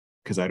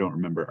because I don't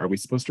remember. Are we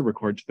supposed to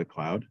record to the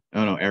cloud?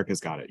 Oh no, Erica's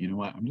got it. You know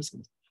what? I'm just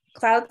gonna.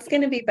 Cloud's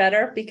going to be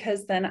better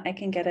because then I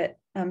can get it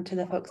to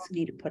the folks who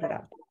need to put it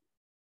up.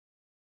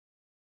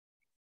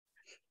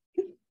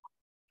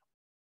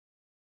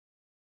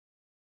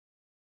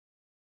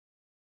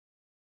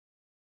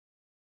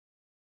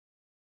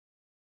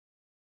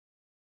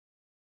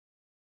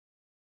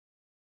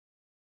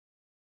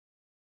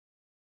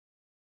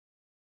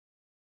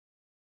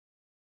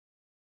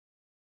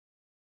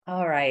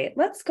 All right,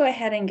 let's go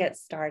ahead and get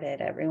started,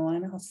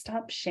 everyone. I'll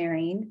stop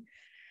sharing.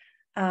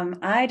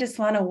 I just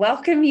want to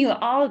welcome you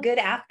all. Good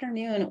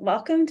afternoon.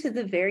 Welcome to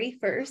the very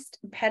first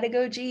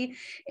Pedagogy,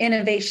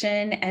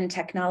 Innovation, and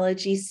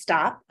Technology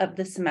stop of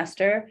the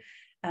semester.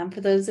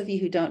 For those of you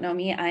who don't know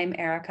me, I'm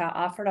Erica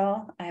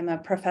Offerdahl. I'm a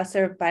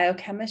professor of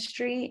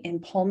biochemistry in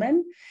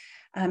Pullman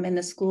in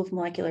the School of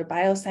Molecular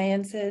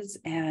Biosciences,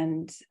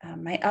 and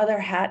my other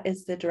hat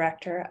is the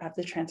director of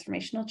the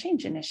Transformational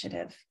Change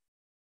Initiative.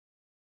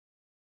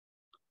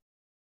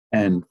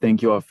 And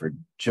thank you all for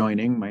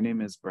joining. My name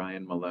is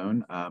Brian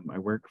Malone. I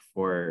work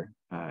for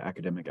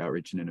Academic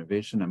Outreach and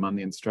Innovation. I'm on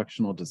the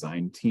instructional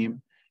design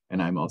team,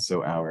 and I'm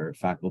also our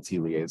faculty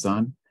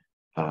liaison.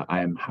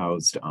 I am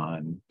housed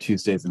on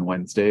Tuesdays and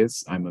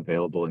Wednesdays. I'm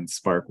available in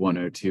Spark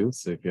 102,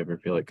 so if you ever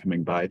feel like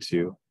coming by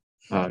to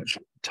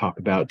talk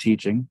about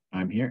teaching,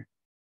 I'm here.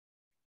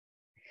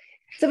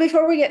 So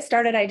before we get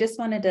started, I just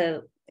wanted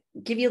to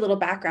give you a little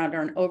background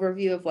or an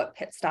overview of what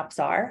pit stops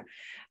are.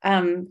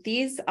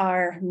 These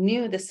are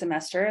new this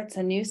semester. It's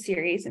a new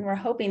series, and we're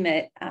hoping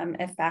that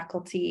if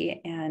faculty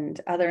and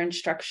other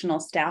instructional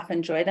staff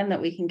enjoy them,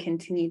 that we can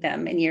continue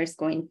them in years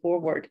going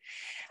forward.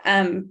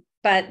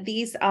 But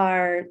these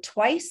are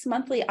twice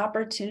monthly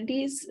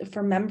opportunities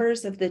for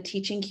members of the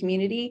teaching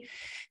community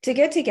to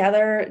get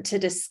together to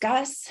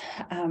discuss,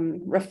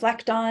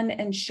 reflect on,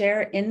 and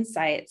share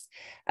insights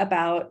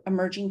about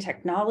emerging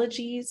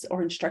technologies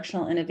or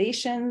instructional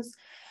innovations,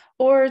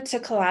 or to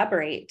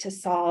collaborate to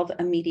solve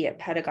immediate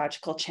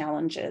pedagogical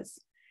challenges.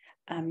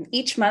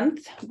 Each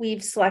month,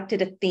 we've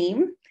selected a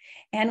theme,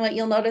 and what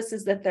you'll notice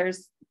is that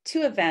there's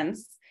two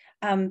events.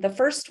 The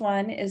first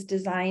one is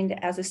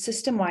designed as a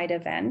system-wide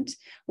event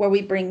where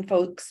we bring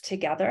folks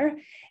together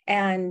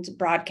and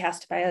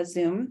broadcast via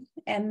Zoom.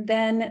 And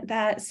then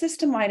that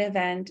system-wide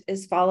event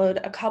is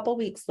followed a couple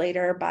weeks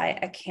later by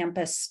a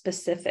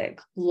campus-specific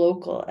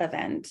local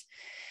event.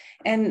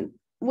 And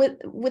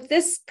with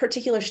this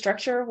particular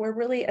structure, we're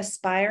really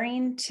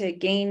aspiring to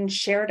gain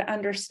shared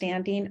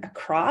understanding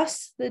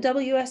across the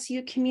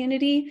WSU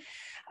community,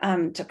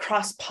 to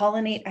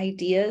cross-pollinate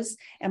ideas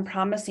and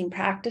promising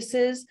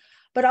practices,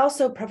 but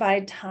also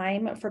provide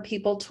time for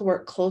people to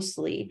work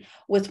closely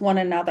with one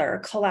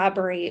another,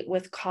 collaborate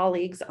with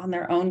colleagues on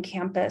their own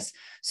campus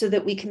so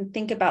that we can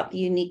think about the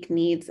unique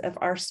needs of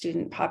our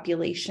student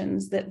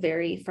populations that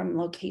vary from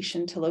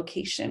location to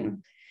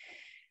location.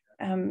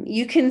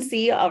 You can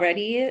see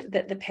already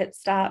that the pit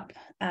stop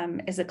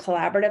is a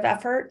collaborative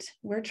effort.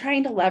 We're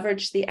trying to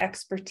leverage the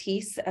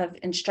expertise of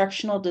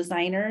instructional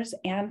designers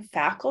and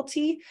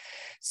faculty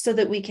so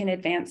that we can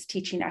advance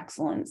teaching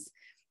excellence.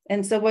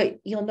 And so what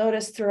you'll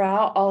notice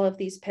throughout all of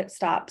these pit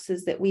stops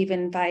is that we've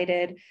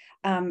invited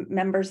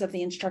members of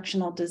the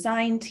instructional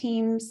design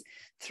teams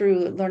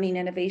through Learning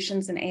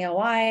Innovations and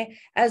AOI,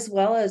 as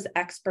well as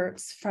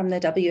experts from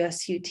the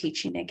WSU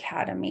Teaching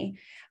Academy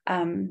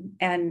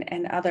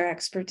and other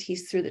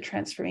expertise through the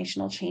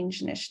Transformational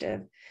Change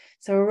Initiative.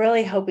 So we're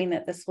really hoping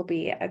that this will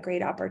be a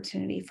great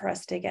opportunity for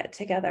us to get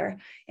together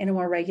in a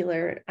more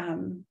regular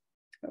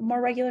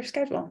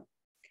schedule.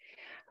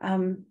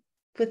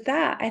 With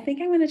that, I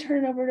think I'm going to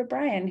turn it over to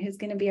Brian, who's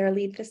going to be our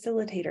lead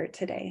facilitator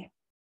today.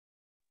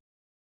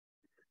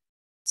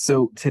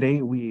 So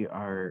today we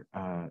are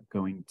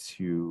going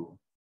to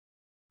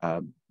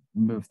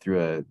move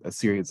through a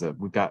series of,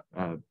 we've got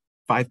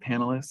 5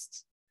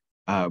 panelists.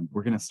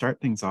 We're going to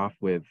start things off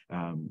with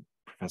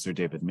Professor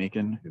David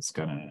Makin, who's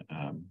going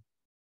to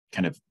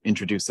kind of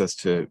introduce us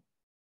to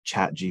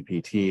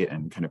ChatGPT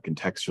and kind of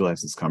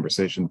contextualize this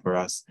conversation for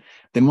us.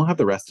 Then we'll have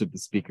the rest of the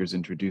speakers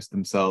introduce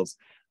themselves.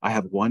 I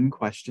have one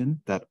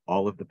question that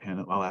I'll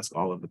ask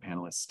all of the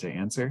panelists to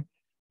answer.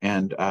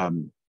 And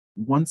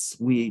once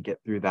we get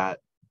through that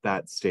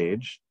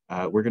stage,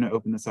 we're going to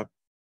open this up.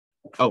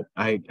 Oh,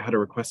 I had a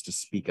request to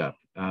speak up.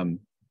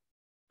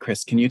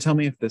 Chris, can you tell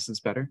me if this is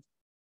better?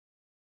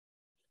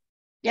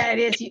 Yeah, it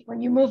is. When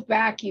you move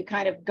back, you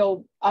kind of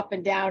go up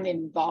and down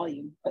in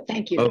volume, but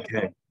thank you.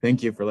 Okay,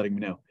 thank you for letting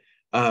me know.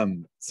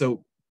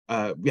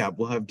 Yeah,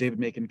 we'll have David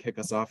Makin kick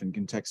us off and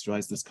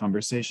contextualize this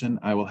conversation.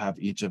 I will have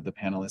each of the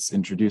panelists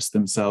introduce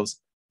themselves.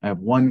 I have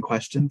one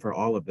question for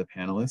all of the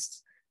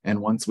panelists.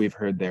 And once we've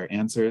heard their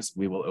answers,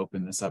 we will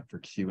open this up for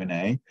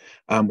Q&A.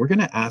 We're going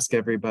to ask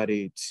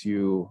everybody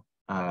to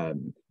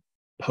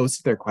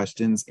post their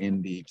questions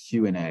in the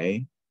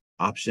Q&A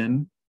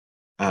option.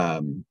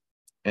 And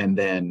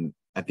then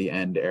at the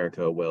end,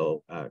 Erica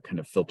will kind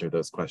of filter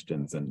those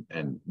questions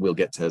and we'll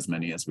get to as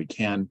many as we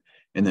can.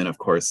 And then, of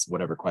course,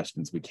 whatever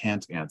questions we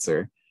can't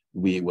answer,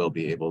 we will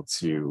be able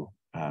to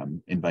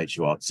invite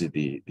you all to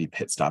the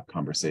pit stop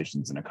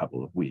conversations in a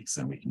couple of weeks,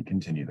 and we can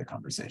continue the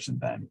conversation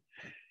then.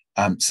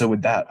 So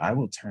with that, I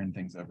will turn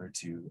things over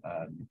to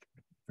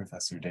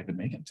Professor David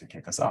Makin to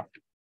kick us off.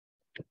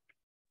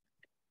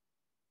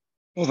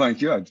 Well,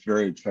 thank you. I'm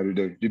very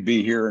excited to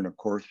be here, and of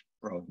course,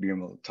 for being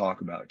able to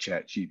talk about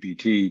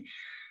ChatGPT.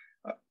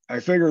 I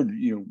figured,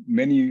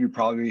 many of you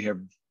probably have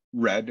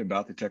read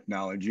about the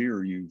technology,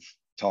 or you've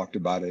talked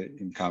about it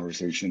in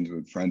conversations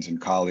with friends and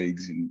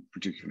colleagues, and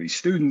particularly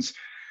students.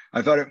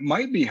 I thought it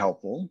might be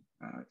helpful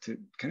to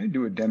kind of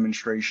do a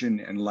demonstration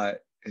and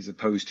as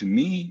opposed to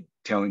me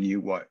telling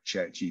you what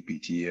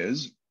ChatGPT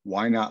is,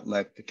 why not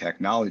let the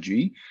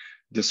technology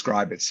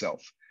describe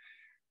itself?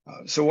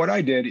 So what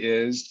I did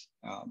is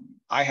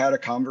I had a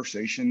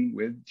conversation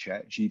with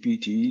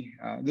ChatGPT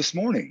this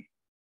morning.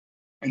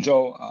 And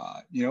so,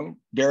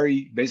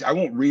 very basic. I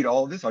won't read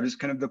all of this. I'll just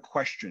kind of the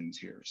questions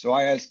here. So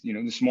I asked,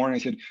 this morning, I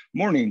said,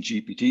 "Morning,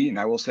 GPT," and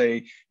I will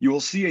say, you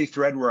will see a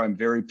thread where I'm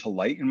very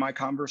polite in my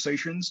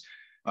conversations,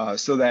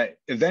 so that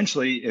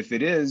eventually, if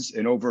it is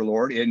an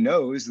overlord, it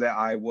knows that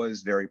I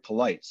was very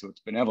polite. So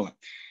it's benevolent.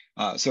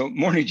 So,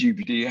 morning,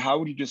 GPT. How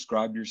would you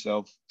describe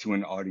yourself to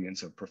an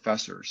audience of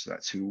professors?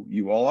 That's who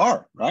you all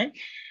are, right?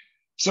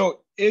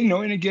 So,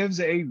 and it gives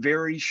a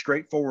very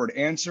straightforward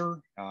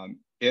answer.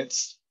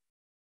 It's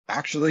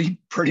actually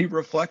pretty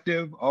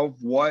reflective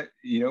of what,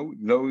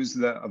 those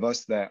of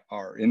us that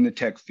are in the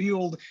tech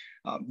field.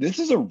 This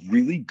is a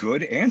really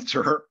good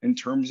answer in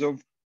terms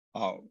of,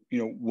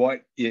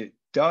 what it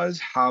does,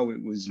 how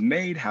it was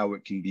made, how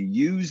it can be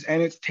used,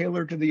 and it's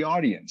tailored to the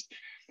audience.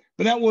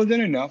 But that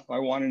wasn't enough. I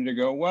wanted to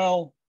go,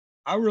 well,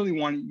 I really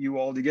want you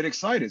all to get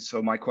excited.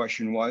 So my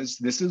question was,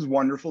 this is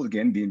wonderful,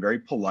 again, being very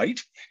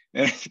polite.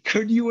 And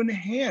could you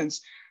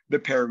enhance the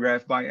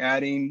paragraph by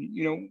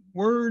adding,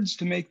 words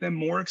to make them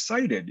more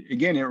excited?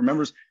 Again, it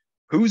remembers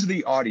who's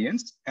the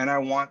audience, and I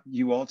want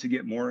you all to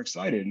get more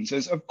excited. And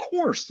says, of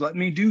course, let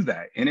me do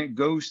that. And it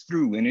goes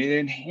through and it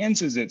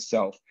enhances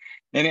itself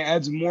and it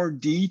adds more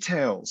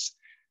details.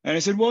 And I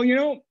said, well,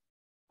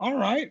 all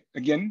right,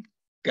 again,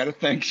 got to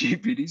thank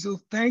GPT. So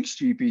thanks,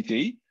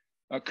 GPT.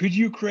 Could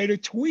you create a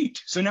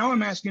tweet? So now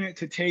I'm asking it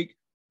to take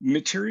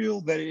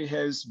material that it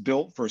has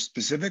built for a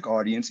specific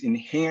audience,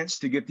 enhance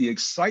to get the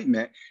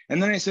excitement.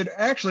 And then I said,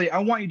 actually, I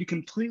want you to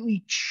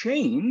completely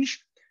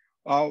change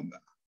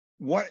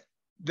what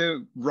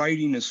the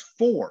writing is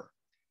for.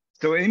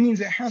 So it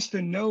means it has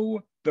to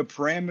know the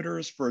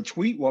parameters for a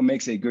tweet, what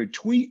makes a good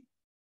tweet,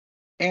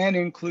 and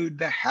include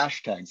the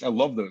hashtags. I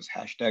love those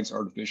hashtags,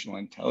 artificial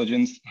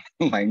intelligence,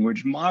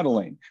 language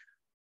modeling.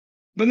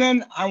 But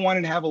then I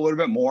wanted to have a little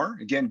bit more.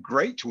 Again,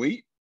 great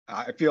tweet.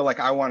 I feel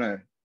like I want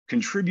to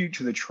contribute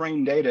to the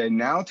trained data and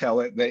now tell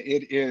it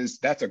that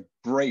that's a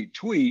great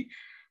tweet.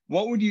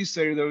 What would you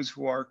say to those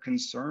who are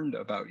concerned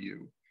about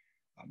you?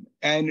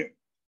 And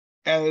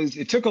as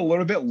it took a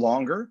little bit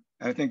longer,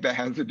 and I think that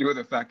has to do with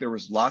the fact there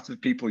was lots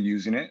of people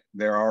using it.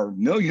 There are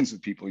millions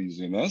of people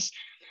using this.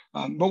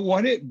 But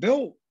what it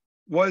built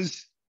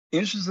was,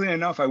 interestingly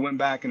enough, I went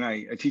back and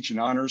I teach an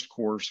honors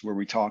course where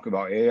we talk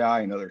about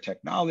AI and other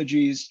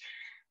technologies.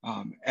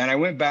 And I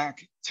went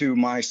back to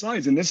my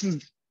slides, and this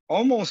is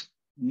almost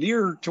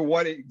near to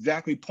what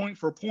exactly point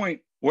for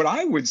point, what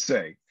I would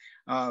say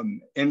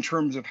in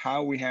terms of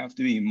how we have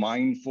to be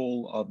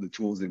mindful of the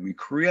tools that we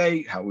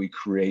create, how we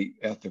create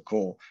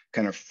ethical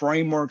kind of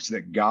frameworks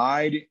that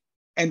guide.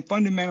 And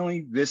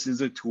fundamentally, this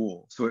is a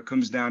tool. So it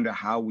comes down to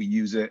how we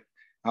use it,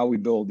 how we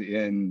build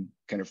in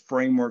kind of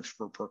frameworks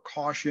for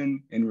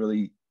precaution and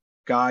really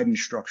guide and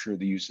structure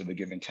the use of a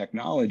given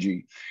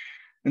technology.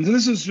 And so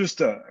this is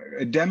just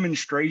a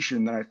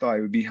demonstration that I thought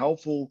it would be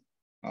helpful.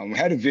 We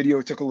had a video,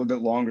 it took a little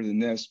bit longer than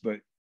this,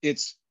 but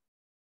it's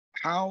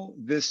how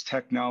this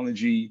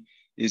technology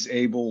is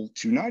able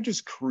to not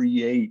just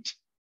create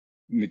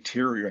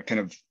material, kind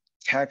of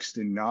text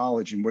and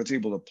knowledge and what it's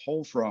able to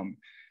pull from,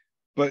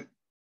 but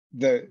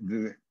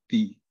the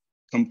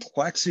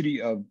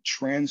complexity of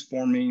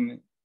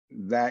transforming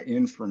that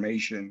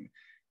information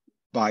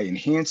by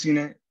enhancing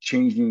it,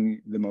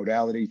 changing the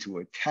modality to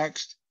a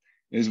text,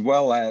 as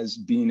well as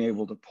being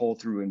able to pull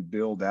through and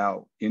build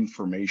out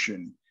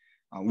information.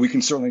 We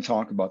can certainly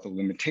talk about the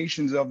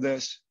limitations of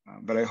this,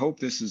 but I hope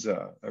this is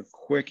a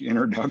quick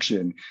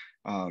introduction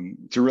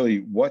to really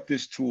what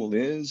this tool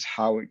is,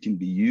 how it can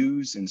be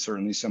used, and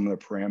certainly some of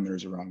the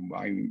parameters around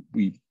why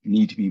we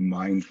need to be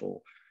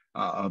mindful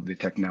of the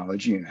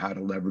technology and how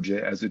to leverage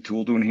it as a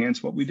tool to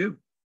enhance what we do.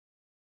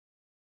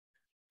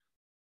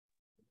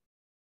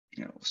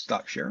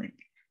 Stop sharing.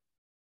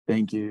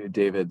 Thank you,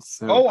 David.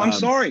 So, oh, I'm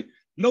sorry.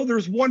 No,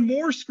 there's one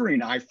more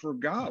screen. I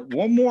forgot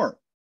one more.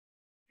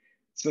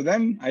 So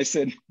then I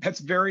said, that's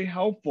very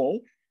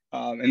helpful.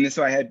 And then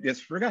so I had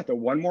just forgot the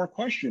one more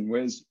question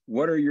was,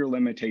 what are your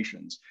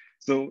limitations?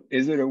 So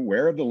is it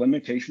aware of the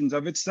limitations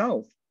of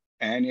itself?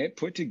 And it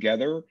put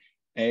together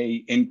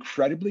a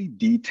incredibly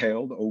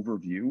detailed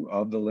overview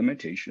of the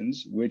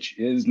limitations, which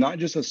is not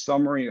just a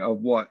summary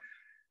of what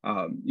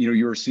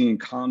you're seeing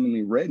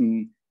commonly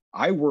written,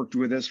 I worked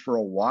with this for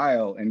a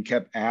while and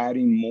kept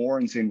adding more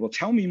and saying, well,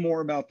 tell me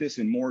more about this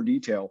in more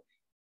detail.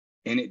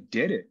 And it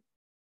did it.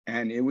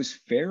 And it was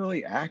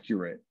fairly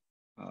accurate.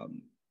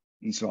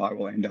 And so I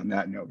will end on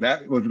that note.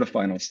 That was the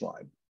final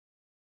slide.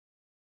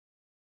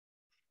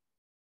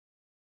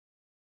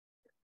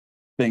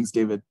 Thanks,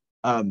 David.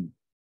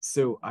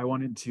 So I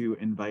wanted to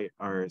invite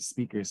our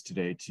speakers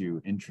today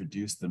to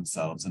introduce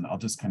themselves, and I'll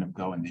just kind of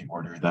go in the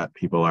order that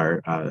people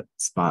are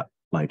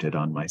spotlighted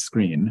on my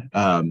screen.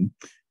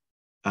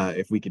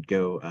 If we could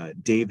go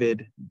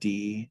David,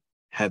 Dee,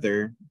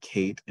 Heather,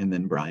 Kate, and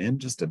then Brian,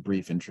 just a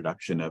brief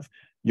introduction of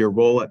your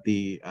role at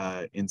the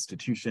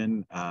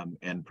institution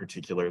and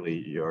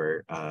particularly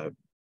your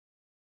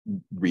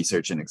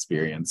research and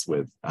experience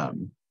with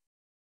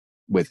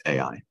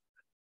AI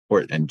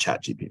and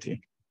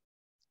ChatGPT.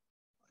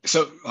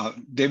 So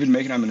David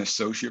Makin, I'm an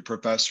associate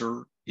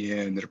professor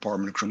in the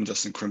Department of Criminal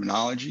Justice and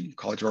Criminology,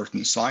 College of Arts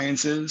and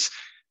Sciences.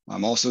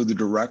 I'm also the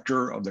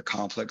director of the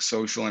Complex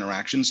Social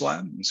Interactions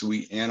Lab. And so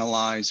we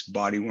analyze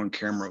body-worn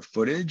camera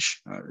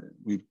footage.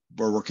 We're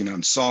working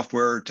on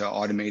software to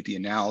automate the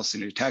analysis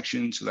and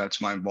detection. So that's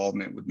my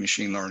involvement with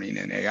machine learning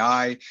and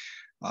AI.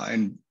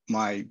 And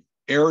my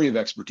area of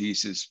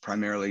expertise is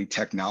primarily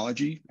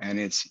technology and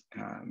its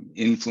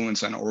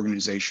influence on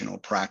organizational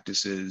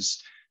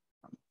practices.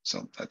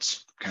 So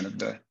that's kind of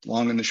the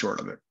long and the short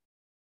of it.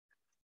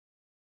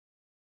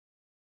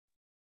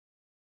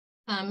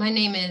 My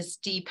name is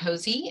Dee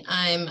Posey.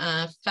 I'm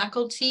a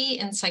faculty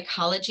in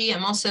psychology.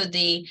 I'm also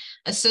the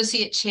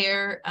associate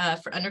chair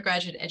for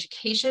undergraduate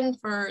education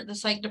for the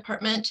psych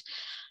department.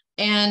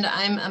 And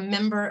I'm a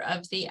member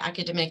of the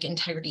Academic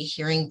Integrity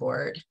Hearing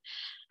Board.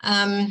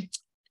 My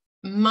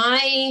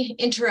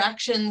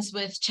interactions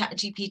with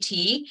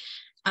ChatGPT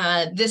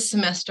this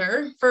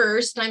semester,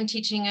 first, I'm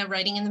teaching a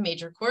writing in the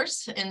major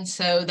course. And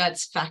so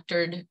that's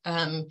factored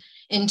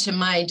into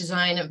my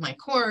design of my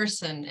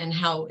course and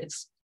how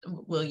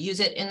we'll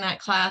use it in that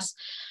class.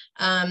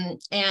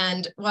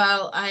 And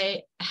while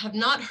I have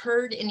not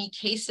heard any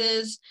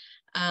cases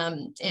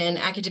in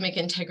academic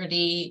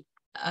integrity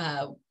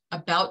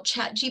about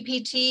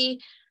ChatGPT,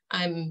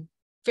 I'm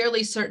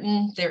fairly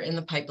certain they're in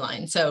the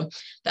pipeline. So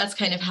that's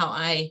kind of how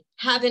I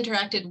have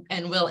interacted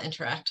and will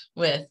interact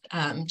with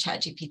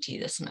ChatGPT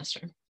this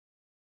semester.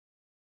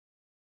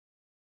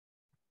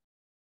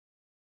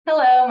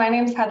 Hello, my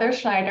name is Heather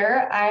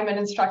Schneider. I'm an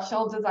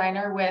instructional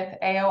designer with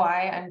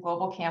AOI and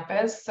Global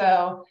Campus.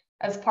 So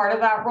as part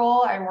of that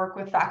role, I work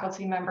with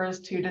faculty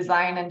members to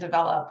design and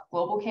develop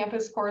global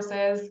campus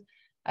courses,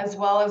 as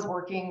well as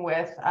working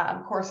with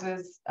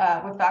courses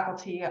with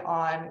faculty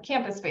on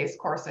campus-based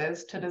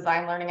courses to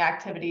design learning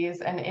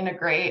activities and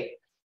integrate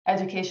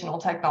educational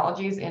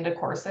technologies into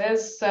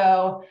courses.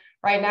 So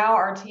right now,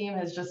 our team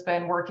has just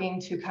been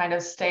working to kind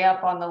of stay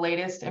up on the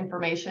latest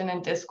information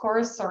and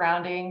discourse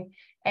surrounding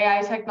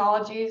AI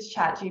technologies,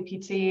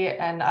 ChatGPT,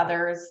 and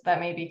others that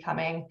may be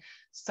coming.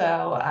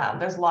 So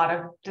there's a lot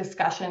of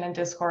discussion and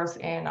discourse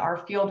in our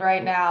field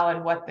right now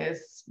and what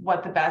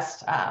the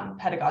best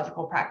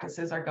pedagogical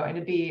practices are going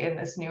to be in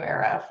this new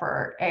era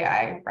for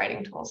AI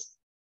writing tools.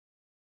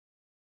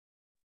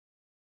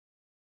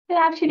 Good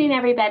afternoon,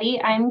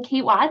 everybody. I'm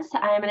Kate Watts.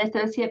 I'm an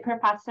associate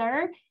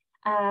professor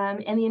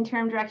and the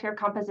interim director of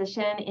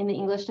composition in the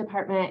English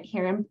department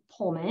here in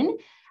Pullman.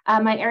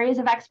 My areas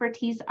of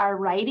expertise are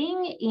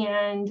writing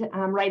and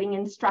writing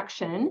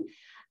instruction.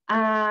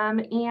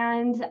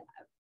 And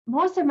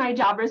most of my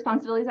job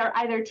responsibilities are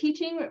either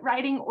teaching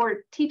writing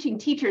or teaching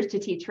teachers to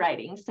teach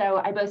writing.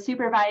 So I both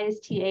supervise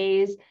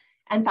TAs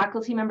and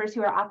faculty members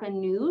who are often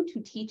new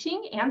to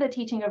teaching and the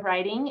teaching of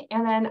writing.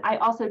 And then I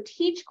also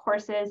teach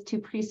courses to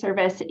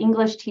pre-service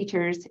English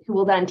teachers who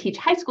will then teach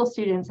high school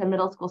students and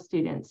middle school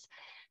students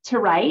to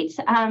write.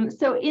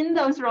 So in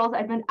those roles,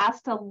 I've been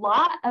asked a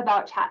lot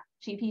about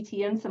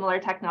ChatGPT and similar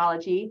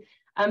technology,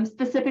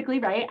 specifically,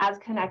 right, as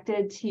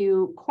connected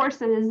to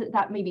courses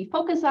that maybe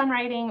focus on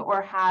writing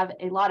or have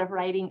a lot of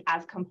writing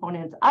as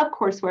components of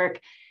coursework.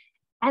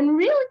 And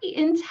really,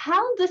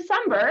 until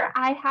December,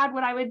 I had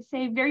what I would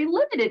say very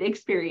limited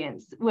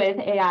experience with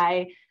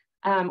AI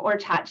or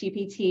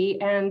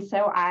ChatGPT. And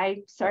so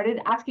I started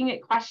asking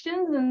it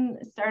questions and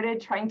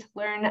started trying to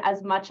learn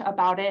as much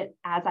about it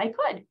as I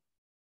could.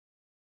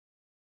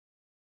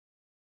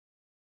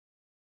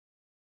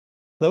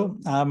 Hello,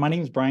 my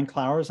name is Brian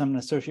Clowers. I'm an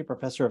associate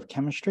professor of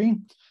chemistry,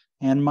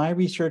 and my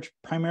research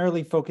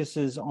primarily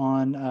focuses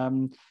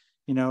on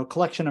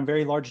collection of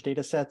very large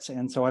data sets.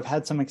 And so I've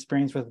had some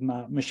experience with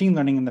machine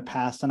learning in the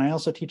past, and I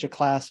also teach a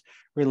class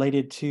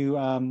related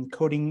to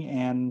coding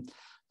and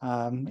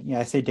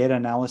I say data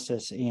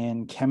analysis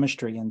in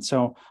chemistry. And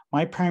so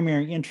my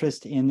primary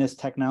interest in this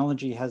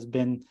technology has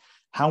been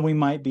how we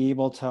might be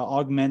able to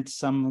augment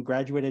some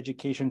graduate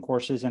education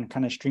courses and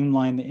kind of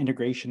streamline the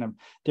integration of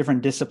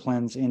different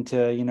disciplines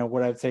into,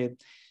 what I'd say,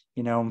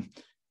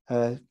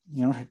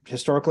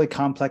 historically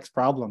complex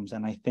problems.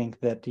 And I think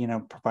that,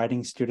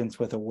 providing students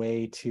with a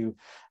way to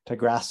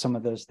grasp some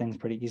of those things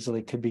pretty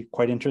easily could be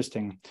quite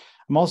interesting.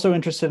 I'm also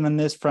interested in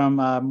this from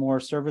a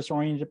more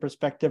service-oriented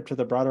perspective to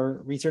the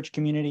broader research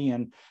community.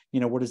 And,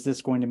 what is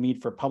this going to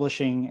mean for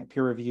publishing,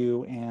 peer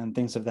review, and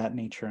things of that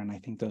nature? And I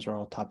think those are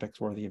all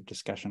topics worthy of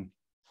discussion.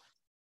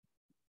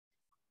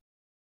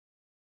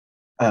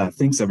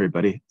 Thanks,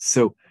 everybody.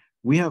 So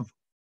we have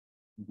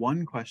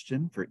one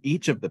question for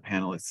each of the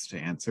panelists to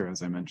answer,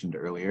 as I mentioned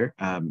earlier,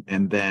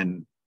 and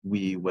then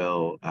we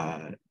will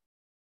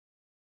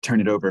turn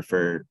it over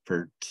for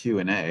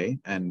Q&A.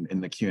 And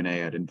in the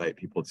Q&A, I'd invite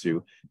people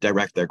to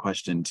direct their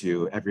question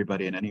to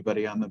everybody and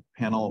anybody on the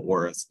panel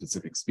or a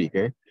specific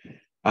speaker.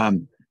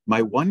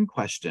 My one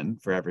question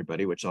for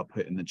everybody, which I'll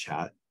put in the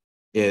chat,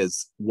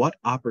 is what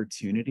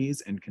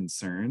opportunities and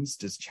concerns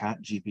does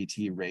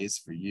ChatGPT raise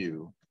for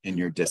you in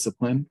your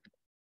discipline?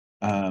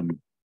 I'm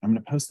going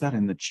to post that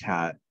in the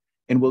chat,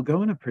 and we'll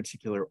go in a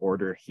particular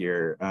order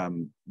here.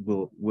 I'm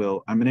going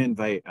to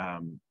invite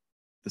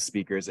the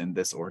speakers in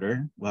this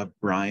order. We'll have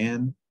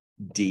Brian,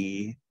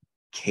 Dee,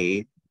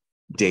 Kate,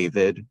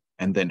 David,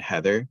 and then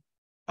Heather.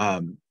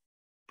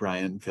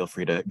 Brian, feel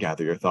free to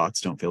gather your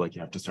thoughts. Don't feel like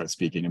you have to start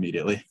speaking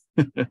immediately.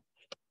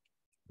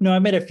 No, I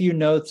made a few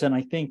notes, and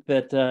I think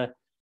that,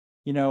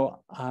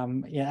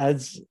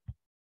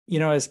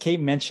 as Kate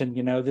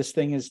mentioned, this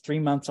thing is 3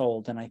 months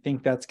old, and I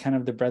think that's kind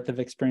of the breadth of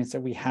experience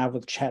that we have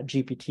with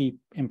ChatGPT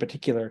in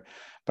particular.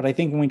 But I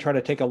think when we try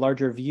to take a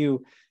larger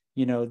view,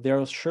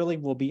 there surely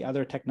will be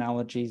other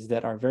technologies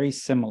that are very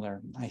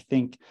similar. I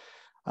think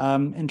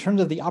in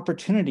terms of the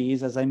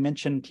opportunities, as I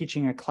mentioned,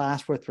 teaching a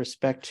class with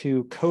respect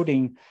to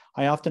coding,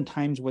 I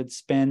oftentimes would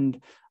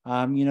spend,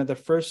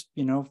 the first,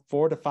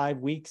 4 to 5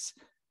 weeks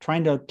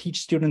trying to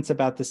teach students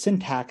about the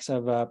syntax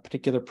of a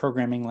particular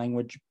programming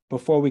language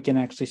before we can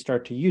actually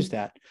start to use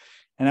that.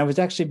 And I was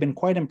actually been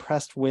quite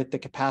impressed with the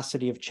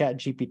capacity of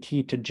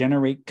ChatGPT to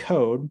generate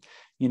code,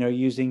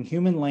 using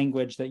human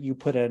language that you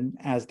put in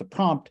as the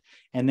prompt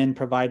and then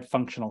provide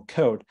functional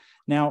code.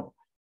 Now,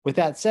 with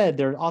that said,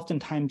 there are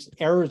oftentimes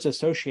errors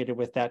associated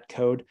with that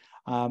code,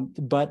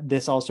 but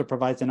this also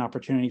provides an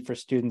opportunity for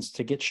students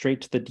to get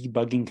straight to the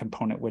debugging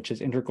component, which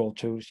is integral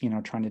to,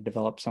 trying to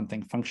develop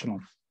something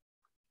functional.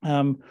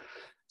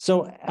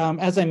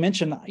 As I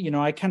mentioned,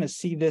 I kind of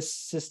see this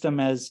system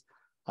as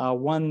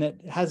one that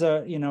has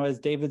as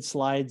David's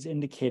slides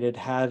indicated,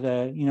 had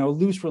a,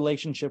 loose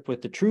relationship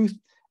with the truth.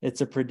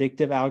 It's a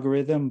predictive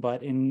algorithm,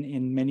 but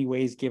in many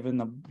ways, given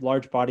the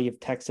large body of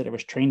text that it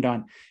was trained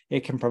on,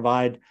 it can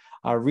provide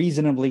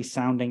reasonably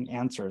sounding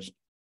answers.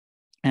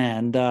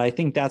 And I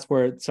think that's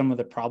where some of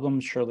the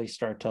problems surely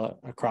start to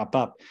crop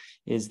up,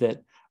 is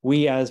that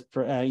we as,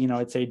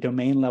 I'd say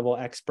domain level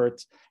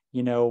experts,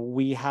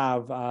 we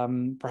have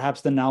perhaps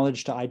the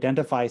knowledge to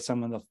identify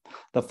some of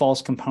the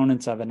false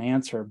components of an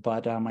answer.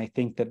 But I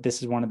think that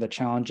this is one of the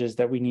challenges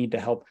that we need to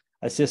help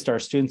assist our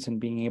students in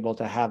being able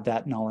to have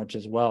that knowledge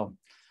as well.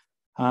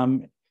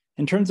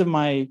 In terms of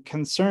my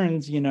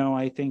concerns,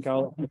 I think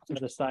I'll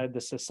put aside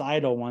the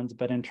societal ones,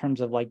 but in terms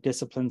of like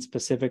discipline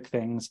specific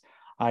things,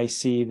 I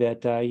see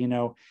that,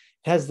 it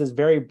has this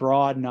very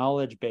broad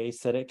knowledge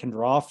base that it can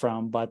draw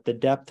from, but the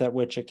depth at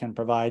which it can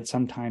provide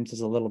sometimes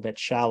is a little bit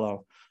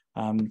shallow.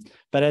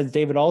 But as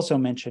David also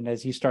mentioned,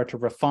 as you start to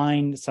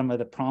refine some of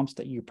the prompts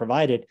that you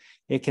provided,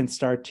 it can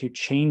start to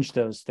change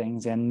those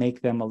things and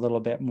make them a little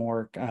bit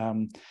more,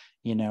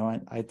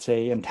 I'd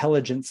say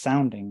intelligent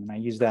sounding. And I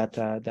use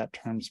that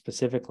term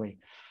specifically.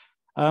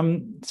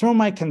 Some of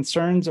my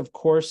concerns, of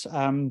course,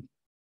 are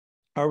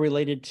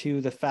related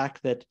to the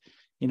fact that,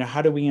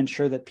 how do we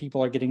ensure that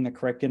people are getting the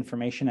correct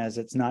information, as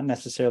it's not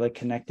necessarily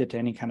connected to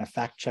any kind of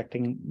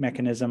fact-checking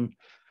mechanism.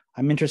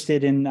 I'm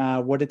interested in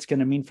what it's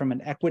going to mean from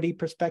an equity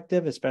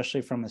perspective,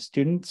 especially from the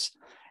students.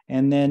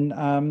 And then,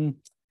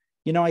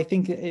 I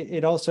think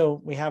it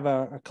also, we have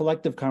a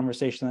collective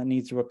conversation that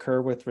needs to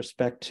occur with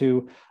respect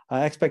to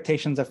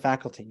expectations of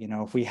faculty.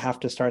 If we have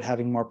to start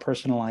having more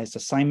personalized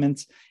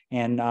assignments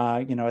and,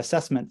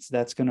 assessments,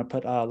 that's going to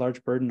put a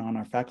large burden on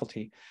our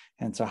faculty.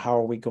 And so how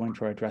are we going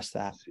to address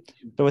that?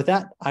 So with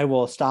that, I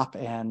will stop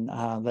and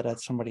let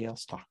somebody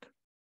else talk.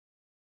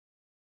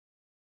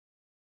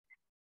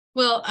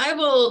 Well, I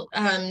will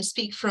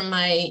speak from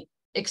my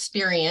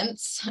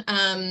experience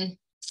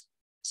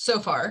so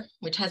far,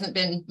 which hasn't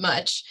been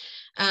much,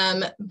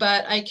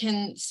 but I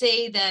can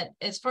say that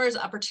as far as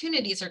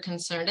opportunities are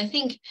concerned, I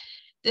think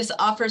this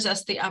offers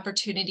us the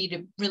opportunity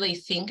to really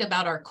think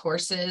about our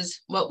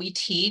courses, what we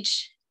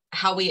teach,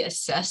 how we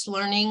assess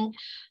learning.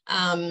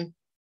 And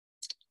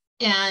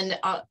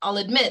I'll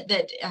admit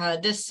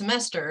that this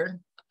semester,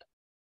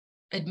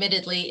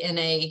 admittedly in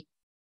a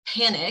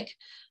panic,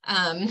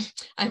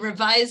 I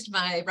revised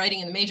my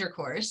writing in the major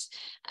course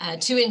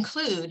to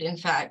include, in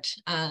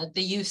fact,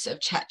 the use of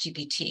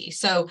ChatGPT.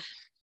 So,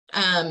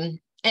 and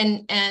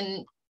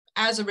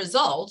as a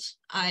result,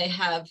 I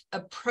have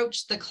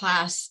approached the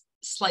class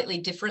slightly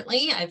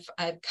differently.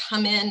 I've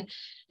come in,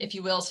 if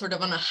you will, sort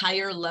of on a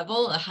higher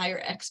level, a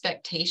higher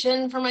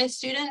expectation for my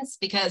students,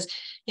 because,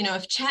 you know,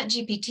 if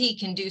ChatGPT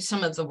can do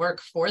some of the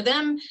work for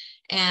them,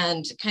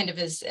 and kind of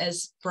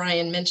as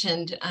Brian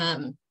mentioned,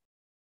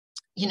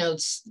 you know,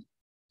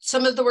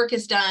 some of the work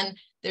is done.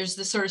 There's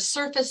the sort of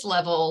surface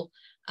level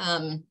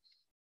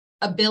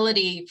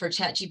ability for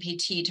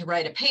ChatGPT to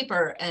write a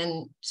paper.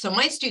 And so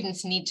my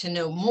students need to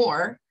know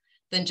more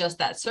than just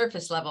that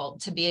surface level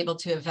to be able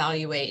to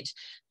evaluate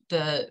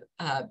the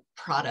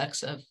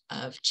products of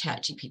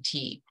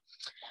ChatGPT.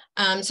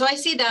 So I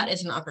see that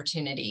as an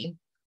opportunity.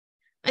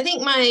 I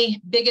think my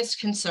biggest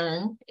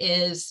concern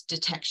is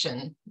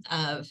detection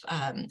of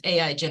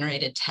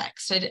AI-generated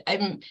text.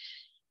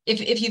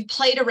 If you've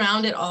played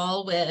around at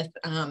all with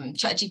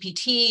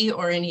ChatGPT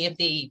or any of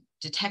the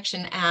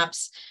detection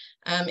apps,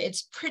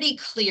 it's pretty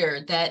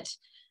clear that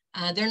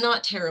they're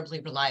not terribly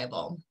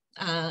reliable.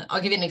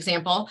 I'll give you an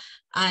example.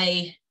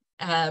 I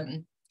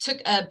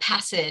took a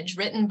passage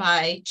written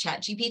by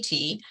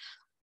ChatGPT,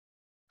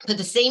 put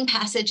the same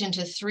passage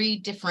into 3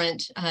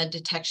 different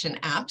detection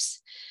apps.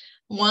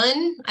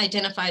 One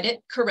identified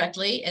it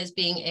correctly as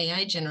being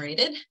AI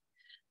generated.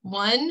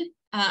 One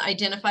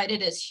identified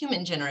it as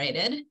human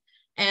generated.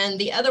 And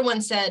the other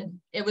one said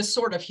it was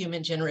sort of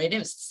human generated. It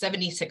was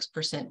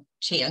 76%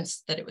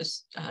 chance that it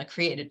was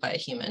created by a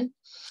human.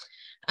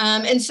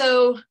 And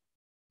so,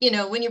 you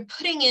know, when you're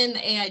putting in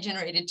the AI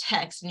generated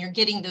text and you're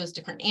getting those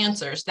different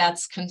answers,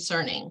 that's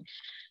concerning.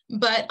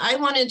 But I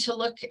wanted to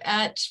look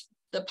at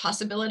the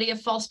possibility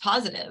of false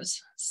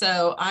positives.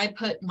 So I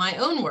put my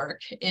own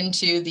work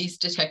into these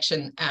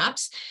detection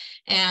apps,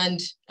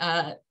 and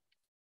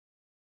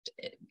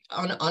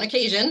on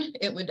occasion,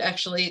 it would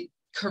actually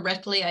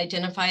correctly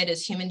identify it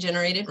as human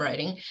generated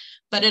writing,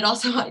 but it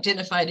also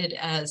identified it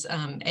as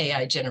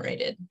AI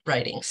generated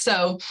writing.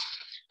 So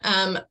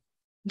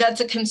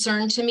that's a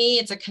concern to me.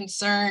 It's a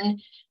concern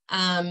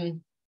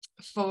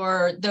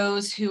for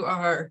those who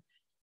are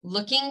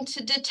looking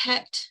to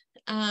detect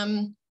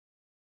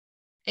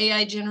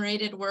AI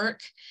generated work.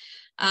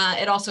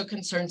 It also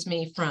concerns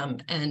me from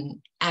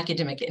an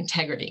academic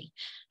integrity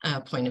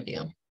point of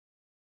view.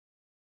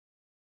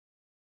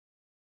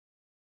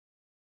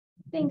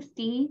 Thanks,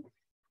 Dee.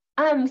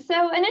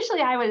 So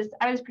initially I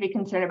was pretty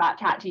concerned about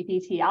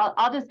ChatGPT.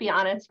 I'll just be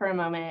honest for a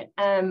moment.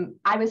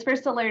 I was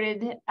first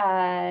alerted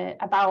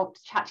about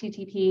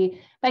ChatGPT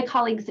by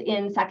colleagues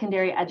in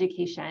secondary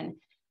education.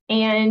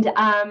 And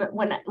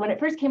when it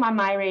first came on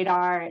my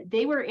radar,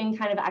 they were in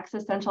kind of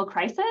existential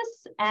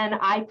crisis, and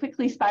I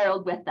quickly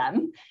spiraled with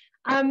them.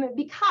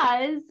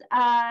 Because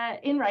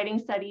in writing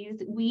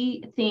studies,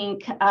 we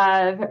think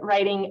of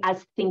writing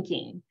as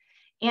thinking.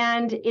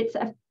 And it's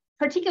a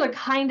particular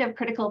kind of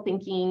critical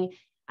thinking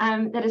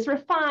that is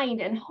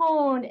refined and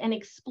honed and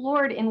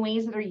explored in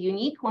ways that are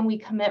unique when we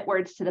commit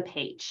words to the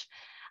page.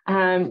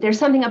 There's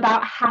something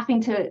about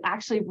having to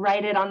actually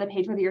write it on the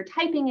page, whether you're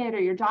typing it or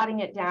you're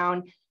jotting it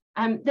down,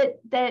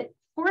 that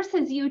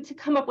forces you to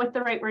come up with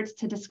the right words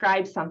to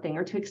describe something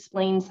or to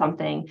explain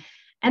something.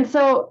 And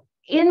so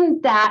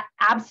in that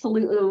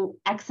absolute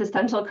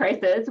existential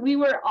crisis, we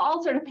were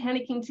all sort of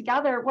panicking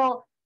together.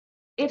 Well,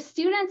 if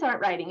students aren't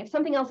writing, if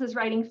something else is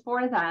writing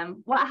for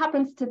them, what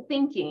happens to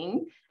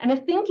thinking? And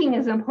if thinking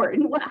is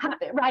important, what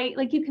happens, right?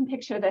 Like you can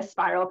picture this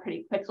spiral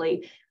pretty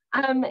quickly.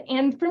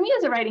 And for me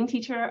as a writing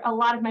teacher, a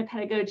lot of my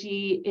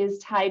pedagogy is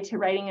tied to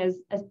writing as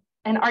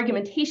an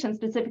argumentation,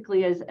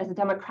 specifically as a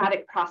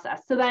democratic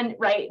process. So then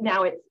right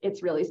now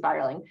it's really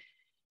spiraling.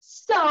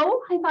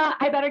 So I thought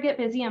I better get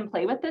busy and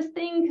play with this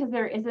thing, because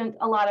there isn't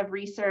a lot of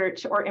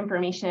research or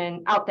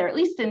information out there, at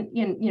least in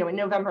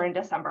November and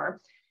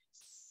December.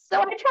 So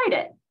I tried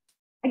it.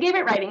 I gave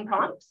it writing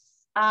prompts.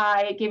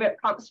 I gave it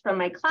prompts from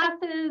my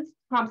classes,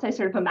 prompts I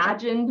sort of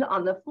imagined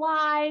on the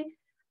fly.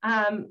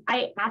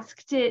 I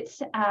asked it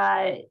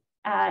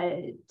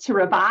to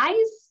revise.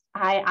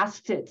 I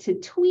asked it to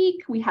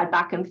tweak. We had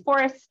back and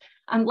forth.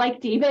 Like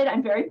David,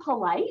 I'm very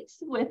polite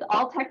with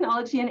all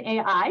technology and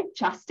AI,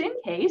 just in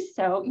case.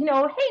 So,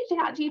 hey,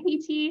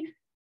 ChatGPT,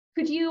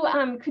 could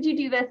you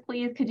do this,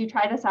 please? Could you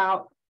try this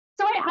out?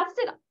 So I asked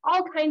it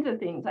all kinds of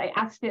things. I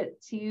asked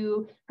it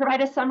to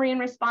provide a summary and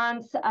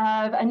response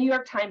of a New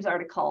York Times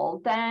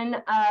article,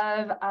 then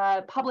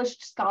of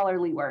published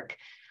scholarly work.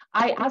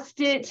 I asked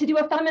it to do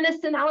a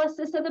feminist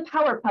analysis of the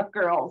Powerpuff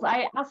Girls.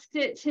 I asked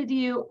it to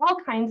do all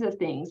kinds of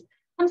things.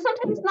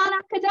 Sometimes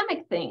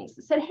non-academic things.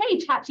 I said, hey,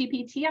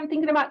 ChatGPT, I'm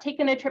thinking about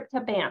taking a trip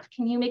to Banff.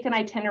 Can you make an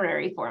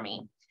itinerary for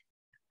me?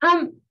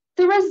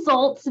 The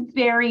results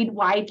varied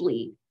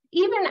widely.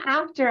 Even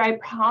after I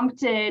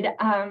prompted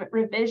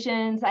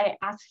revisions, I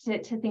asked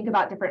it to think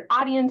about different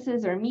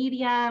audiences or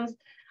mediums.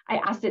 I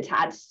asked it to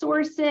add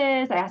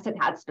sources. I asked it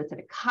to add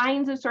specific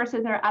kinds of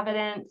sources or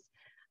evidence.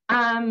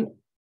 And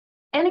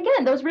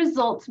again, those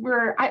results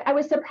were, I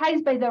was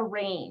surprised by the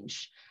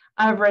range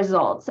of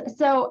results.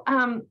 So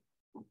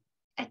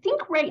I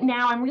think right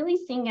now I'm really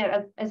seeing it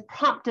as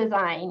prompt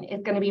design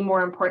is going to be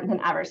more important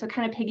than ever. So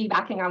kind of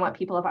piggybacking on what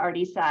people have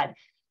already said.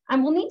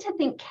 we'll need to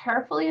think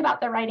carefully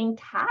about the writing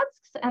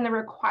tasks and the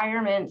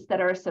requirements that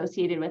are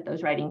associated with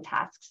those writing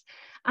tasks.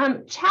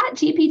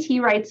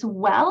 ChatGPT writes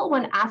well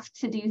when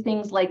asked to do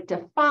things like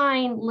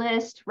define,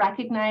 list,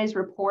 recognize,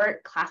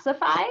 report,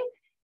 classify.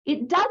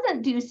 It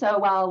doesn't do so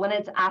well when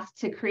it's asked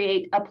to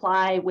create,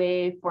 apply,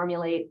 weigh,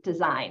 formulate,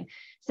 design.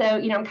 So,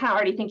 I'm kind of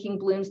already thinking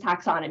Bloom's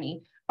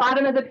taxonomy.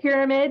 Bottom of the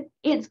pyramid,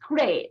 it's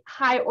great.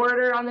 High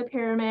order on the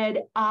pyramid.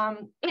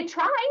 It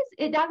tries,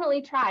 it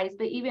definitely tries,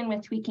 but even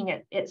with tweaking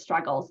it, it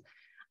struggles.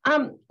 So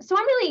I'm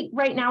really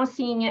right now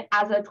seeing it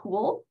as a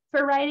tool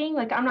for writing.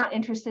 Like, I'm not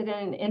interested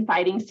in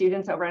fighting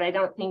students over it. I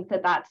don't think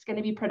that that's going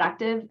to be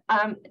productive.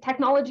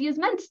 Technology is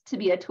meant to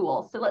be a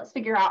tool. So let's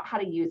figure out how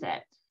to use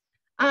it.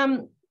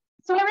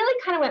 So I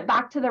really kind of went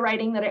back to the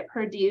writing that it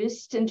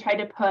produced and tried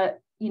to put,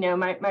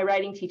 my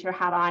writing teacher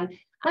hat on.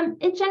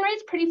 It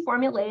generates pretty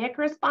formulaic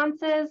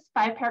responses,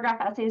 5-paragraph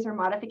essays or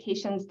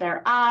modifications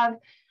thereof,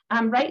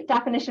 write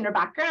definition or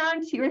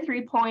background, 2 or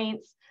 3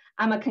 points,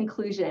 a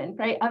conclusion,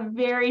 right? A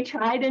very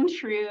tried and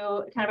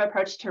true kind of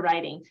approach to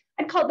writing.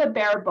 I'd call it the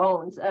bare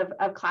bones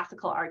of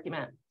classical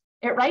argument.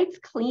 It writes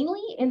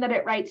cleanly in that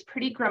it writes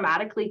pretty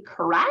grammatically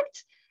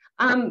correct.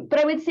 But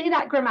I would say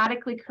that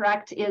grammatically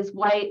correct is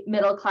white,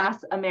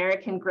 middle-class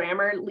American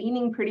grammar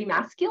leaning pretty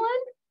masculine,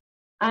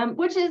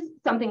 which is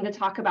something to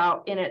talk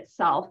about in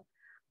itself.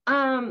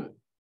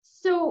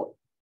 So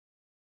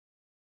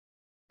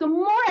the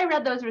more I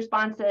read those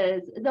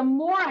responses, the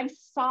more I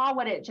saw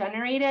what it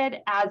generated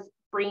as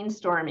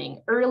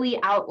brainstorming, early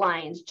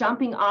outlines,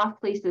 jumping off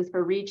places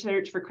for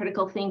research, for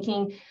critical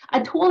thinking,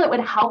 a tool that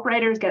would help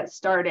writers get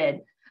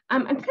started.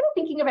 I'm kind of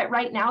thinking of it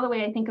right now the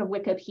way I think of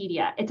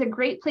Wikipedia. It's a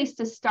great place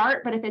to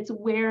start, but if it's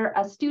where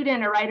a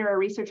student, a writer, or a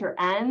researcher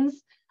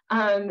ends,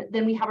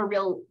 then we have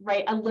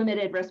a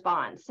limited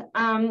response.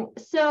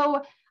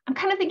 So I'm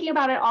kind of thinking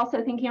about it,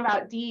 also thinking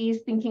about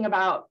D's, thinking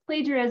about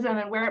plagiarism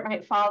and where it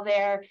might fall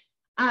there.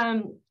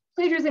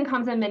 Plagiarism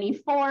comes in many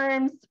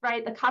forms,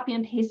 right? The copy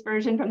and paste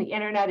version from the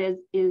internet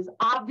is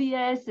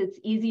obvious, it's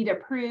easy to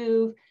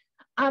prove.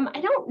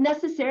 I don't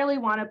necessarily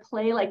want to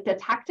play like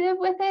detective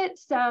with it.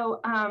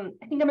 So I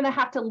think I'm going to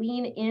have to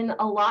lean in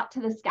a lot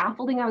to the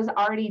scaffolding I was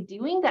already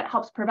doing that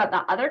helps prevent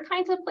the other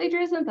kinds of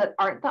plagiarism that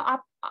aren't the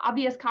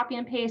obvious copy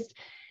and paste.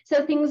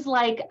 So things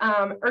like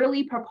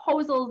early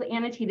proposals,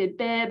 annotated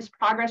bibs,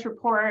 progress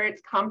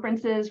reports,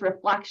 conferences,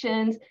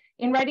 reflections.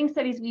 In writing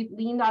studies, we've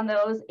leaned on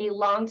those a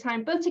long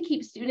time, both to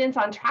keep students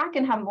on track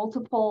and have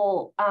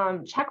multiple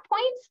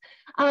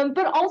checkpoints,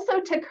 but also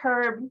to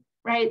curb,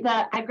 right,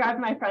 that I grabbed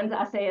my friend's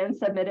essay and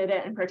submitted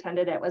it and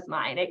pretended it was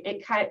mine.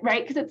 It kind of,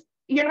 right, because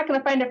you're not going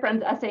to find a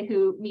friend's essay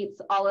who meets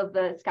all of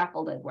the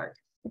scaffolded work.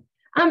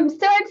 So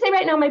I'd say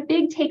right now my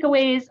big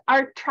takeaways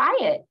are try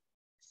it.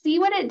 See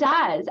what it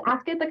does.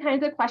 Ask it the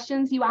kinds of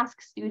questions you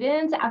ask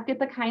students. Ask it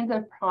the kinds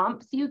of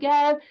prompts you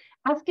give.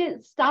 Ask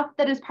it stuff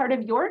that is part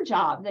of your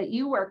job that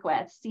you work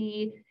with.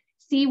 See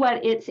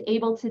what it's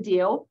able to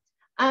do.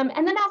 And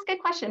then ask a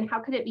question. How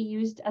could it be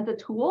used as a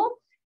tool?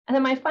 And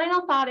then my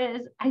final thought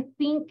is, I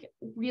think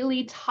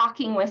really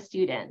talking with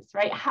students,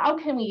 right? How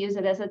can we use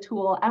it as a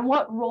tool? And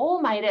what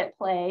role might it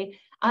play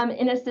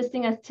in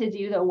assisting us to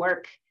do the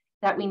work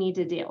that we need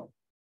to do?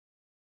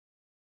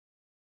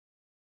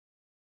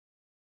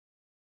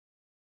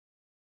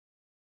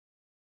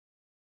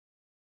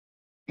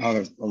 Oh,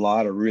 there's a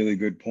lot of really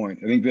good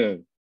points. I think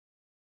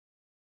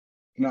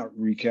not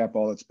recap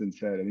all that's been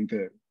said. I think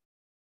that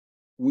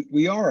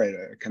we are at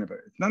a kind of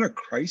it's not a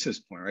crisis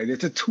point, right?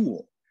 It's a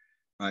tool,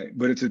 right?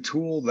 But it's a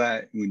tool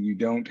that when you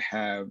don't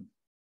have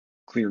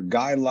clear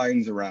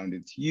guidelines around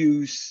its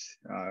use,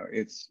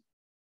 it's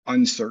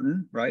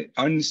uncertain, right?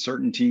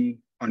 Uncertainty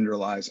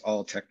underlies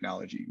all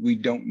technology. We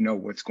don't know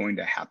what's going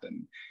to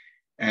happen.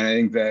 And I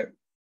think that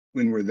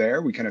when we're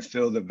there, we kind of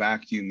fill the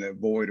vacuum, the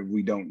void of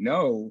we don't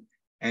know.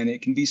 And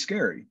it can be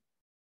scary,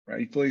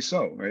 rightfully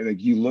so, right?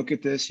 Like you look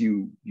at this,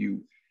 you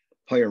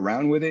play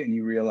around with it and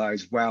you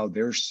realize, wow,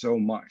 there's so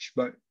much.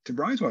 But to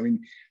Brian's point, I mean,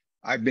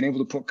 I've been able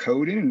to put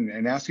code in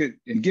and ask it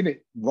and give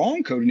it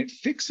wrong code and it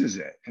fixes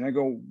it. And I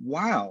go,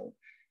 wow,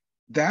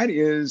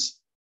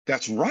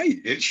 that's right.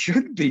 It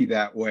should be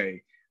that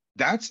way.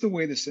 That's the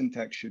way the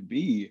syntax should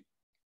be.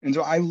 And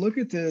so I look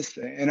at this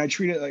and I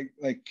treat it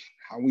like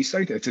how we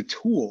cite it. It's a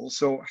tool.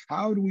 So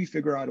how do we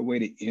figure out a way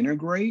to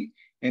integrate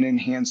and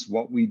enhance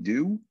what we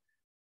do?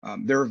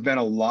 There have been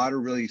a lot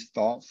of really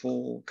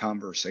thoughtful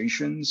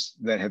conversations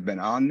that have been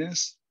on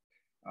this.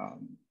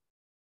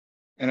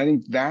 And I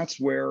think that's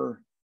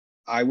where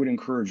I would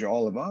encourage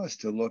all of us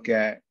to look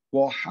at,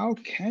 well, how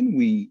can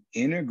we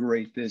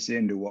integrate this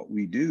into what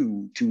we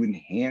do to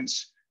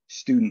enhance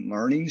student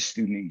learning,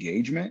 student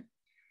engagement?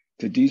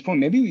 To Dee's point,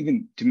 maybe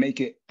even to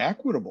make it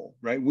equitable,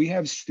 right? We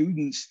have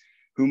students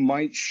who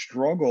might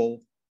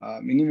struggle,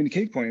 and even to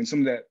Kate's point,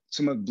 and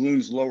some of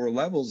Bloom's lower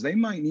levels, they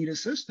might need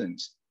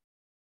assistance.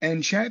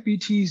 And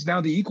ChatGPT is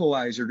now the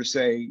equalizer to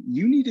say,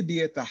 you need to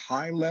be at the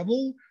high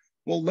level.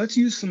 Well, let's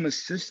use some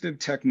assistive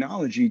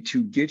technology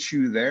to get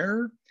you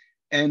there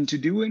and to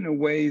do it in a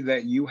way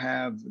that you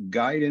have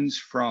guidance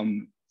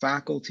from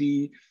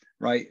faculty,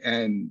 right?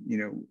 And,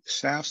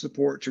 staff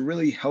support to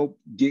really help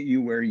get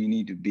you where you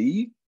need to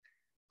be.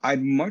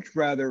 I'd much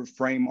rather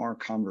frame our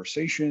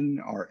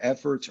conversation, our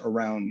efforts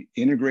around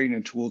integrating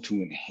a tool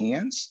to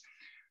enhance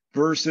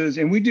versus,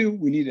 and we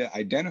need to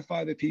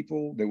identify the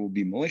people that will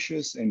be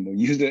malicious and will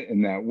use it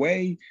in that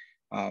way.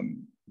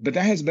 But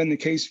that has been the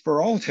case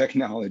for all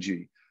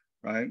technology,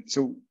 right?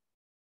 So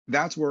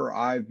that's where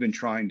I've been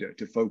trying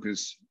to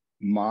focus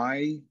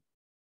my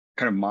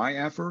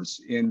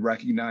efforts in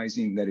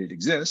recognizing that it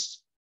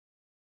exists.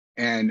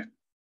 And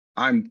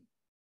I'm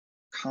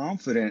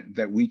confident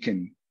that we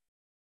can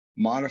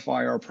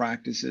modify our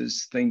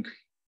practices, think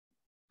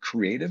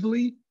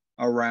creatively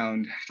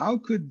around how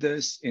could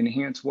this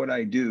enhance what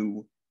I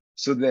do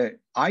so that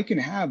I can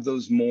have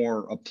those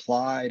more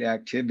applied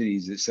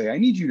activities that say, I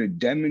need you to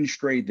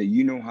demonstrate that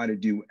you know how to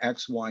do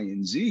X, Y,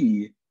 and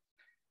Z.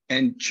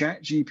 And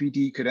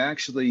ChatGPT could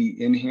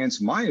actually enhance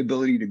my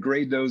ability to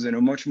grade those in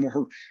a much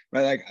more,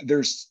 right? Like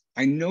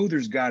I know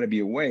there's got to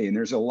be a way, and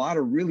there's a lot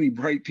of really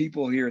bright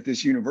people here at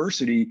this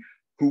university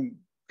who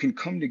can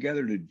come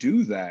together to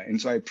do that. And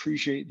so I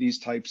appreciate these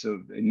types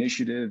of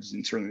initiatives,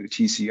 and certainly the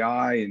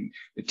TCI and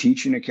the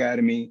Teaching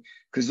Academy,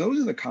 because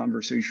those are the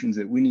conversations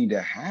that we need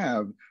to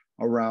have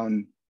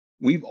around.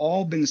 We've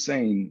all been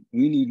saying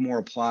we need more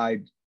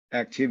applied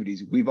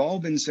activities. We've all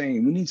been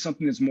saying we need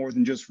something that's more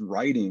than just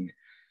writing.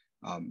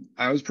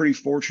 I was pretty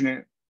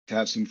fortunate to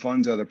have some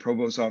funds out of the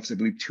Provost's office. I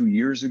believe 2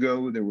 years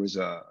ago, there was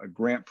a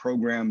grant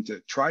program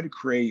to try to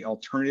create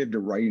alternative to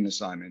writing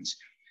assignments.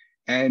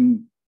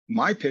 And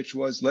my pitch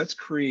was, let's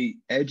create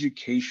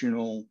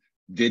educational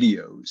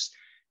videos,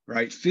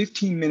 right?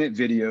 15-minute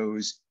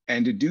videos,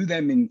 and to do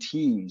them in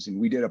teams. And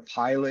we did a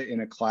pilot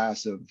in a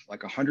class of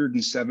like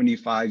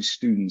 175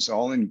 students,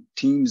 all in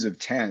teams of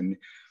 10.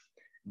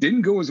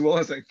 Didn't go as well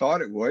as I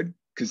thought it would,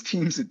 because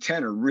teams of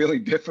 10 are really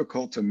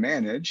difficult to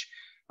manage.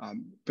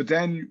 But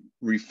then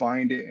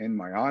refined it in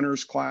my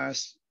honors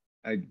class.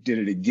 I did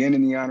it again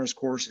in the honors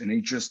course, and they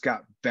just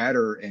got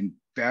better and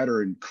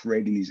better in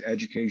creating these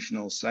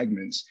educational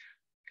segments.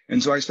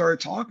 And so I started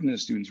talking to the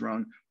students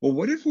around, well,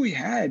 what if we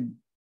had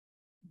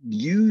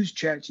used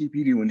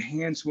ChatGPT to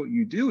enhance what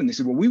you do? And they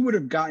said, well, we would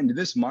have gotten to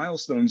this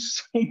milestone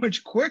so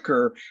much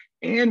quicker,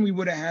 and we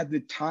would have had the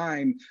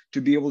time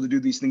to be able to do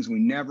these things we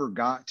never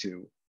got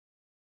to.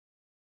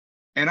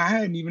 And I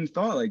hadn't even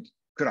thought, like,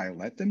 could I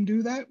let them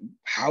do that?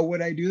 How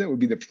would I do that? Would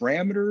be the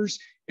parameters?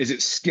 Is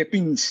it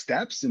skipping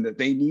steps and that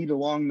they need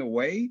along the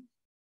way?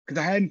 Because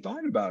I hadn't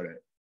thought about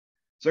it.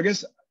 So I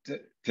guess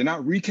to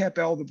not recap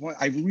all the points,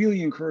 I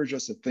really encourage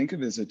us to think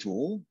of it as a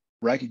tool,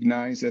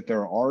 recognize that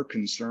there are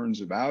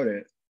concerns about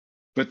it,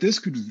 but this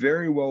could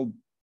very well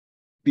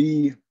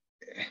be,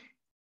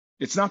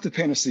 it's not the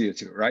panacea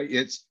to it, right?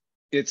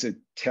 It's a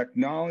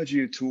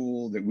technology, a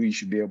tool that we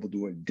should be able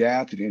to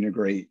adapt and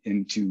integrate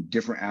into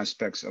different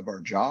aspects of our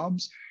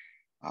jobs.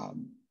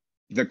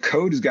 The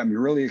code has got me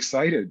really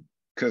excited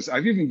because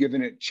I've even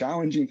given it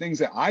challenging things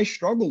that I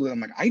struggled with. I'm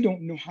like, I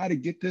don't know how to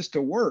get this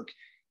to work.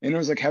 And I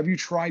was like, have you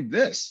tried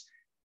this?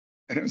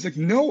 And I was like,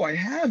 no, I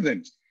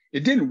haven't.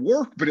 It didn't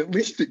work, but at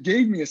least it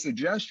gave me a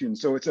suggestion.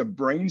 So it's a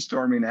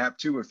brainstorming app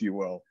too, if you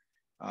will.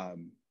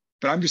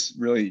 But I'm just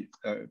really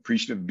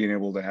appreciative of being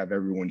able to have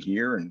everyone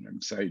here, and I'm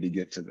excited to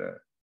get to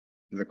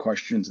the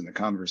questions and the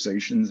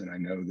conversations. And I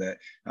know that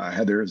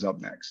Heather is up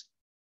next.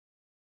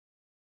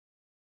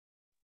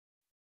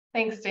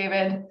 Thanks,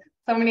 David.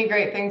 So many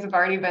great things have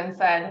already been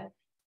said.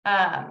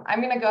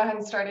 I'm going to go ahead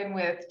and start in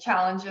with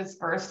challenges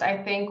first.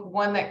 I think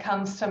one that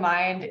comes to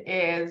mind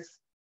is,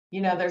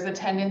 there's a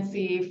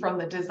tendency from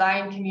the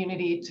design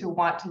community to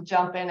want to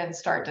jump in and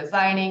start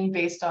designing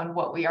based on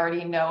what we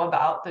already know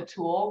about the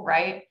tool,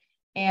 right?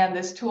 And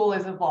this tool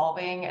is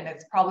evolving, and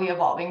it's probably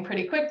evolving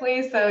pretty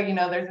quickly. So,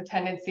 there's a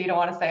tendency to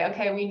want to say,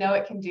 okay, we know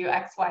it can do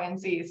X, Y, and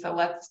Z, so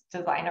let's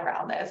design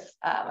around this,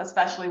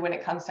 especially when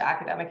it comes to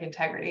academic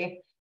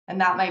integrity. And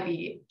that might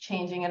be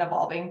changing and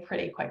evolving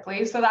pretty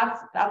quickly. So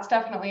that's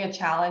definitely a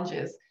challenge,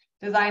 is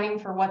designing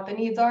for what the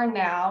needs are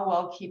now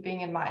while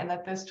keeping in mind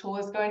that this tool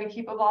is going to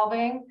keep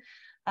evolving.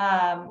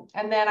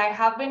 And then I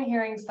have been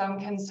hearing some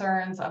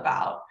concerns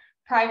about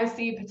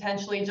privacy,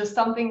 potentially just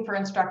something for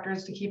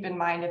instructors to keep in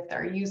mind if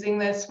they're using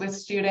this with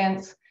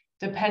students,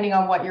 depending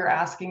on what you're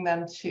asking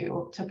them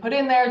to put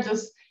in there,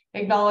 just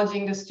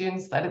acknowledging to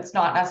students that it's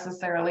not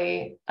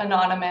necessarily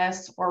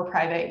anonymous or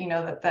private,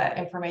 that the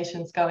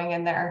information's going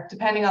in there.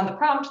 Depending on the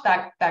prompt,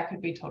 that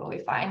could be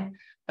totally fine,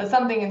 but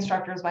something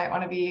instructors might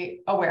want to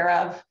be aware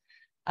of.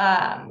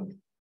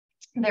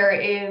 There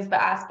is the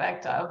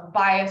aspect of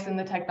bias in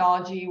the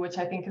technology, which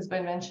I think has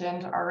been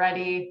mentioned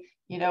already.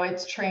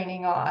 It's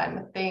training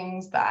on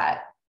things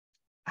that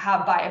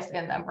have bias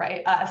in them,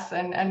 right? Us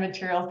and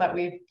materials that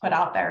we've put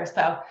out there.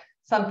 So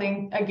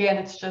something, again,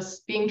 it's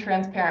just being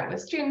transparent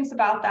with students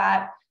about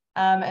that.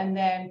 And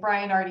then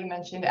Brian already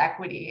mentioned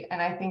equity.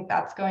 And I think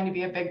that's going to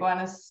be a big one,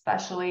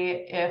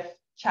 especially if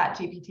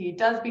ChatGPT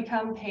does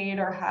become paid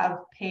or have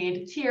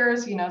paid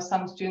tiers.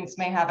 Some students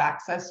may have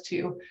access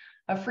to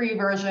a free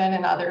version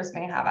and others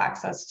may have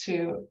access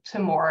to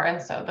more.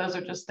 And so those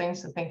are just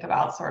things to think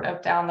about sort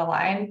of down the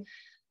line.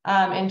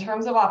 In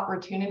terms of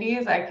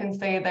opportunities, I can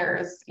say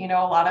there's, a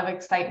lot of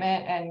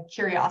excitement and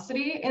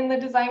curiosity in the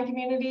design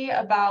community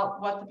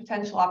about what the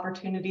potential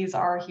opportunities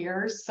are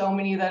here. So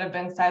many that have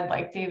been said,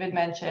 like David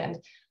mentioned,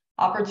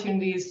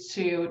 opportunities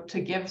to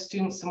give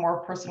students some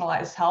more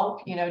personalized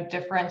help,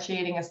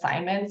 differentiating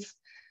assignments,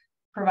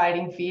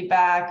 providing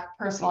feedback,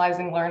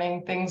 personalizing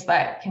learning, things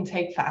that can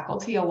take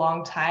faculty a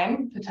long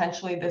time.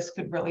 Potentially, this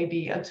could really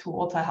be a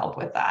tool to help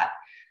with that.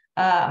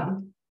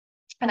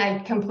 And I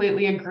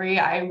completely agree.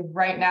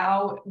 Right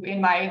now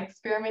in my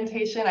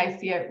experimentation, I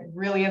see it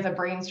really as a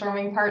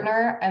brainstorming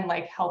partner and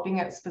like helping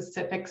at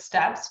specific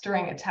steps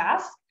during a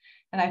task.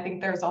 And I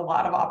think there's a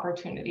lot of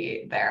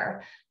opportunity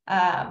there.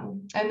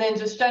 And then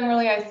just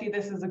generally, I see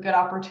this as a good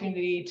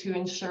opportunity to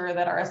ensure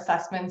that our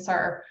assessments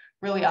are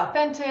really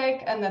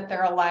authentic and that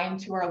they're aligned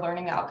to our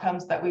learning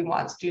outcomes that we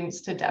want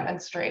students to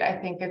demonstrate. I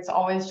think it's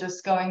always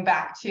just going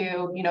back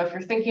to, if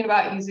you're thinking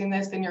about using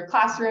this in your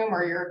classroom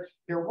or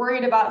you're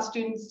worried about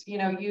students,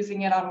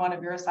 using it on one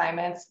of your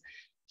assignments,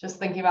 just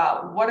thinking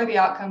about what are the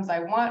outcomes I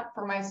want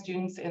for my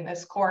students in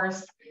this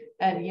course,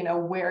 and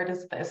where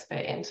does this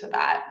fit into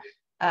that?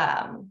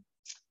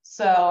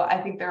 So I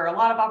think there are a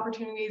lot of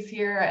opportunities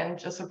here, and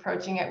just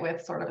approaching it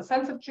with sort of a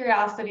sense of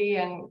curiosity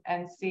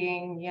and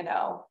seeing,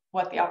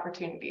 what the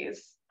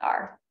opportunities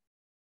are.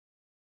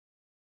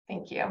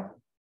 Thank you.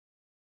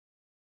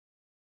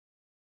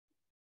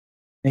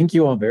 Thank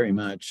you all very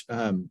much.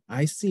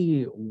 I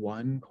see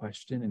one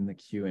question in the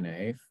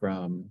Q&A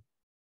from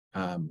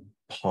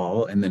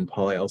Paul, and then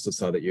Paul, I also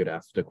saw that you had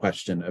asked a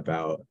question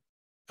about,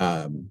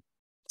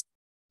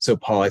 so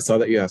Paul, I saw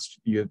that you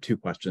have two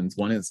questions.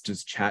 One is,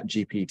 does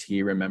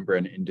ChatGPT remember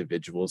an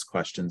individual's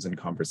questions in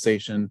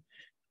conversation?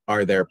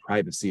 Are there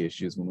privacy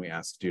issues when we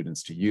ask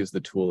students to use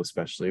the tool,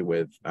 especially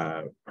with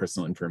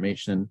personal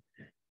information?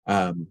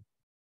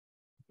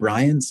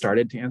 Brian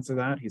started to answer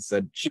that. He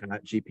said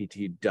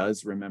ChatGPT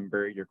does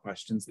remember your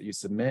questions that you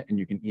submit, and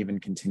you can even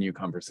continue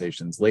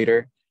conversations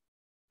later.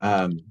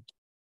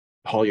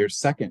 Paul, your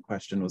second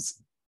question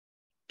was,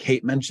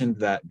 Kate mentioned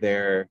that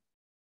there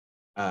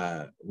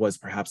was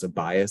perhaps a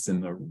bias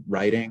in the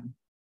writing.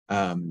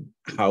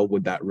 How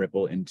would that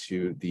ripple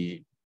into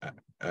the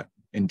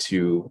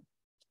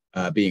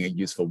being a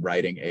useful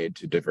writing aid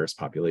to diverse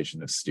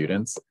population of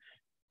students?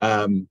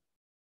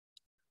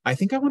 I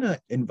think I want to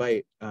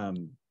invite,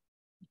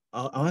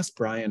 I'll ask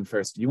Brian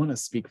first. Do you want to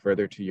speak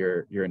further to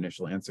your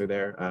initial answer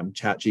there?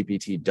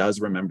 ChatGPT does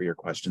remember your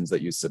questions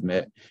that you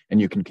submit, and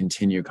you can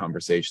continue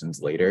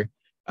conversations later.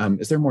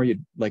 Is there more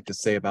you'd like to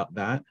say about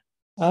that?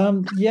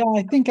 Yeah,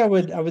 I think I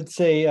would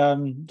say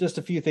just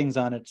a few things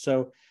on it.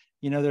 So,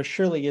 there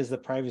surely is the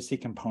privacy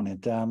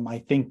component.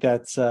 I think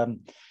that's,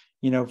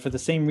 for the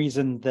same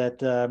reason that,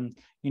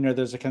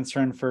 there's a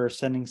concern for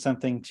sending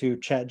something to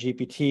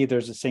ChatGPT,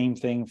 there's the same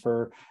thing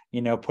for,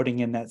 putting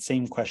in that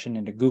same question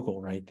into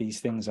Google, right? These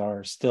things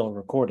are still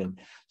recorded.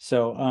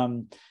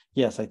 So,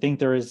 yes, I think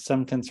there is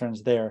some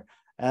concerns there.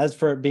 As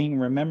for it being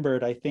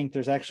remembered, I think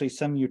there's actually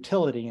some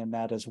utility in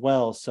that as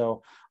well.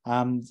 So,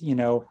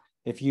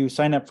 if you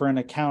sign up for an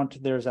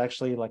account, there's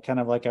actually kind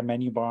of like a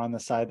menu bar on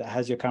the side that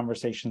has your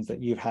conversations that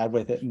you've had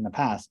with it in the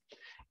past.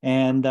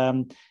 And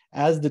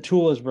as the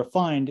tool is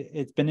refined,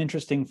 it's been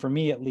interesting for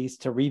me, at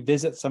least, to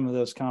revisit some of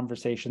those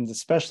conversations,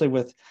 especially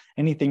with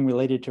anything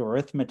related to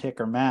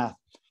arithmetic or math.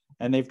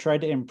 And they've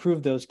tried to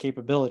improve those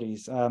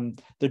capabilities.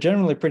 They're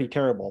generally pretty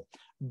terrible,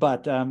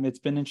 but it's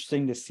been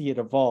interesting to see it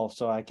evolve.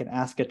 So I can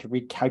ask it to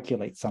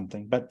recalculate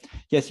something. But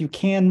yes, you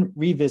can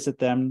revisit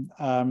them.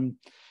 And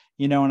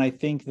I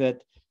think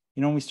that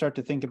when we start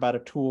to think about a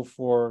tool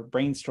for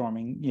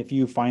brainstorming, if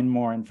you find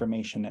more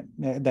information,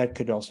 that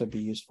could also be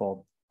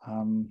useful.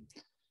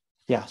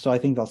 Yeah, so I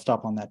think I'll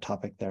stop on that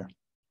topic there.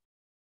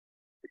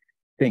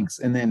 Thanks.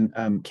 And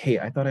then, Kate,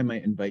 I thought I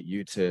might invite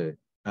you to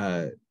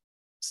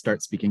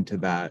start speaking to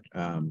that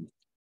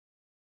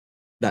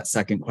that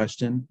second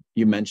question.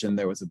 You mentioned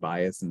there was a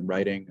bias in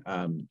writing.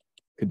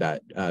 Could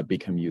that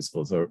become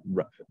useful? So,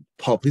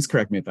 Paul, please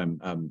correct me if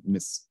I'm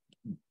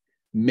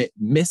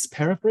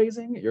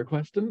misparaphrasing your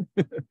question,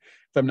 if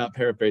I'm not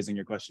paraphrasing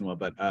your question well,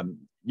 but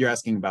you're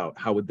asking about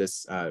how would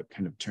this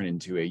kind of turn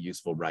into a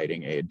useful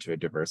writing aid to a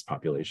diverse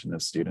population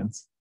of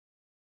students?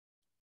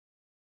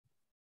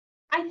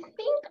 I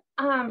think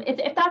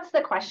if that's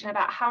the question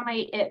about how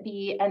might it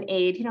be an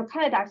aid,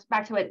 kind of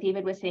back to what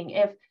David was saying,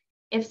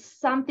 if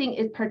something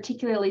is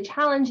particularly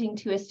challenging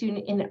to a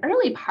student in the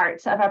early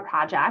parts of a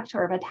project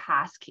or of a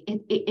task,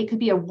 it could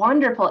be a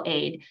wonderful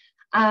aid.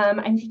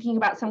 I'm thinking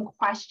about some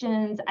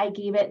questions I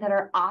gave it that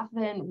are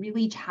often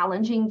really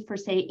challenging for,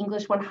 say,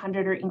 English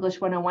 100 or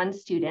English 101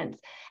 students.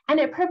 And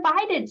it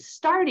provided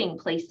starting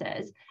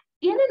places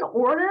in an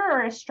order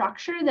or a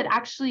structure that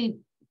actually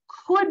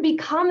could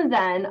become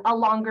then a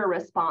longer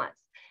response.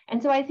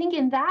 And so I think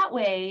in that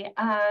way,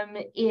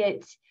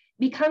 it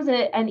becomes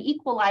an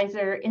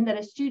equalizer in that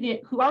a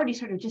student who already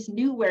sort of just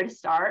knew where to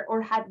start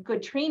or had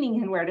good training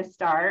in where to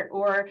start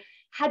or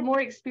had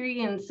more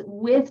experience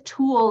with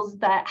tools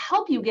that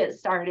help you get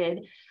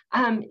started,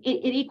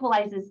 it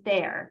equalizes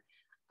there.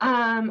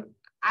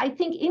 I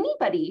think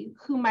anybody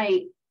who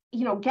might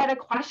get a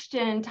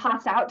question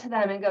tossed out to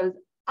them and goes,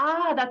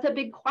 that's a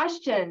big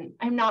question.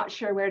 I'm not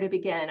sure where to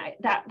begin.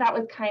 That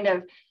was kind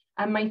of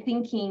my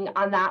thinking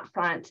on that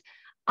front.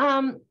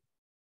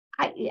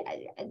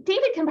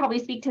 David can probably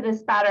speak to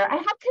this better. I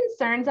have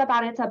concerns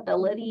about its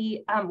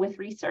ability with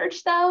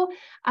research, though,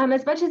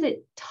 as much as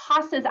it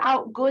tosses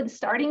out good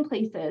starting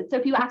places. So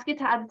if you ask it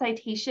to add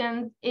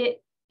citations,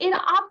 it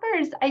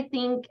offers, I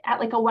think, at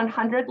like a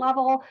 100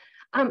 level,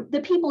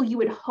 the people you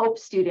would hope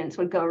students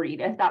would go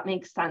read, if that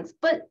makes sense.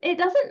 But it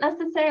doesn't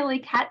necessarily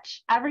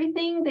catch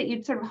everything that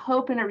you'd sort of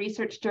hope in a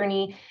research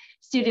journey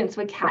students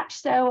would catch.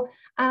 So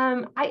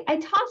I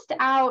tossed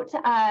out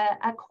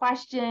a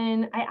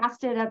question. I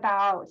asked it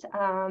about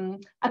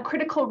a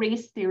critical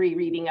race theory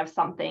reading of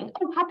something.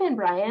 Oh, hop in,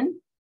 Brian.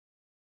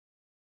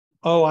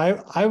 Oh,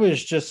 I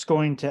was just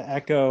going to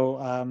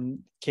echo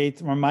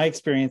Kate's, or my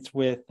experience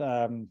with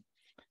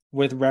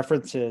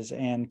references,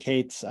 and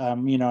Kate's. I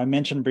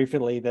mentioned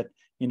briefly that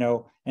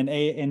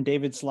and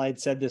David's slide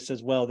said this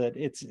as well, that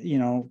it's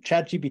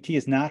ChatGPT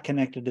is not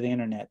connected to the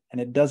internet, and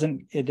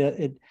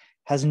it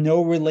has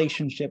no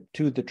relationship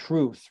to the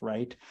truth,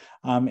 right?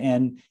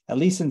 And at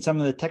least in some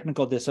of the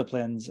technical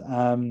disciplines,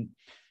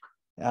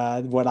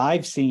 what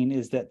I've seen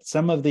is that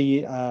some of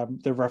the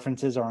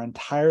references are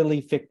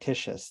entirely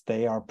fictitious.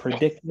 They are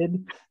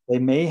predicted. They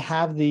may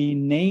have the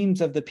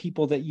names of the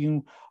people that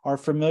you are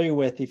familiar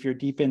with if you're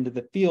deep into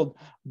the field,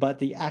 but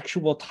the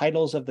actual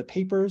titles of the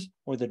papers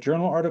or the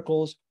journal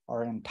articles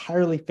are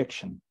entirely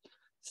fiction.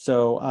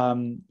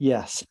 So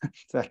yes,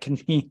 that can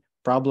be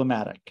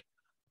problematic.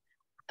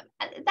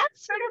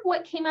 That's sort of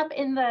what came up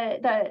in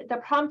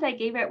the prompt I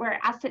gave it, where I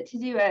asked it to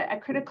do a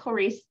critical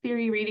race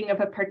theory reading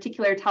of a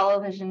particular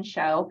television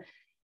show.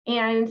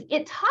 And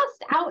it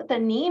tossed out the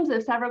names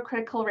of several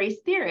critical race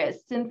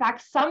theorists. In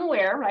fact,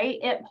 somewhere, right,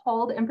 it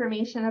pulled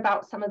information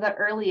about some of the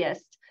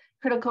earliest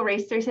critical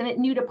race theorists, and it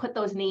knew to put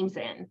those names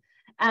in.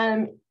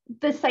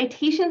 The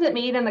citations it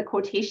made and the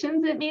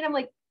quotations it made, I'm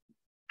like,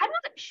 I'm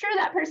not sure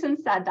that person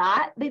said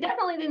that. They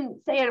definitely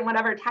didn't say it in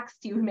whatever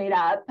text you made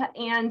up.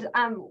 And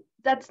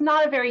that's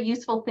not a very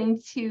useful thing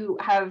to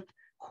have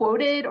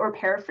quoted or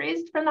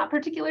paraphrased from that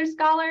particular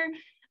scholar.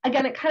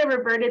 Again, it kind of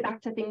reverted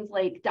back to things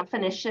like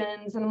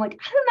definitions. And I'm like,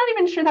 I'm not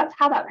even sure that's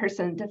how that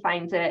person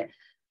defines it.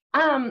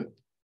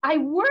 I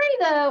worry,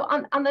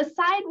 though, on the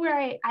side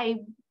where I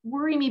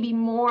worry maybe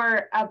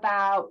more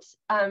about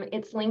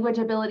its language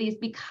abilities,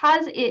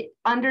 because it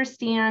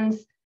understands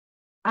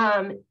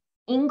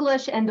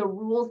English and the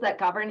rules that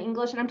govern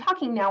English. And I'm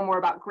talking now more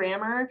about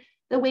grammar,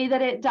 the way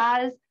that it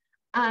does.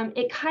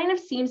 It kind of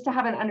seems to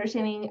have an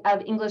understanding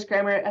of English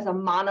grammar as a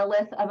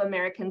monolith of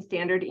American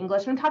Standard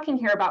English. I'm talking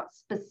here about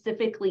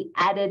specifically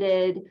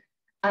edited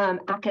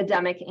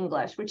academic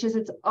English, which is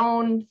its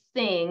own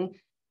thing.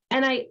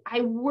 And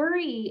I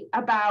worry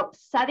about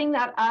setting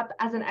that up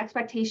as an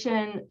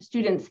expectation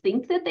students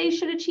think that they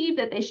should achieve,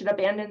 that they should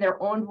abandon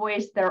their own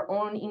voice, their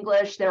own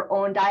English, their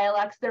own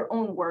dialects, their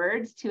own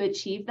words to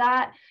achieve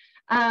that.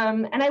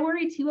 And I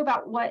worry too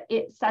about what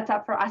it sets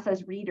up for us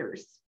as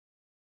readers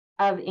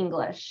of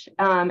English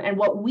and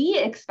what we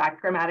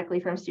expect grammatically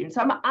from students.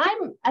 So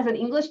I'm as an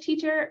English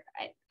teacher,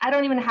 I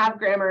don't even have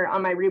grammar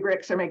on my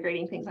rubrics or my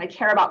grading things. I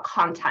care about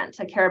content,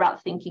 I care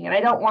about thinking, and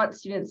I don't want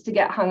students to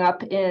get hung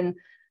up in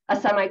a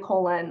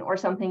semicolon or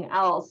something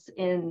else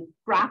in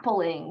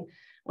grappling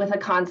with a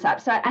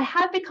concept. So I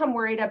have become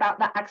worried about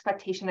the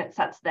expectation it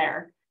sets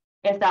there,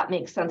 if that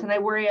makes sense. And I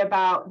worry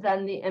about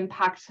then the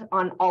impact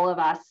on all of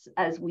us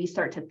as we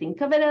start to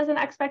think of it as an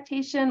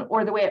expectation,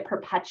 or the way it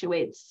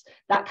perpetuates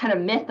that kind of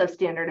myth of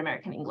standard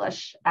American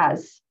English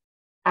as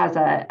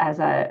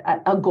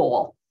a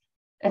goal,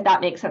 if that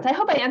makes sense. I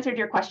hope I answered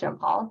your question,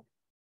 Paul.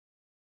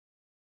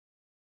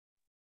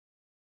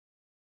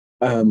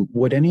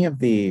 Would any of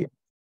the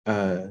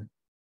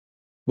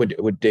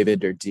would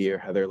David or Dee or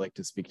Heather like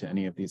to speak to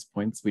any of these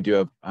points? We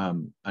do have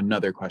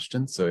another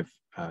question, so if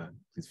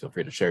please feel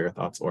free to share your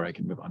thoughts, or I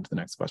can move on to the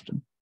next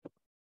question.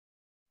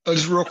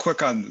 Just real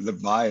quick on the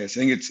bias.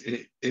 I think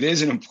it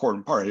is an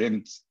important part.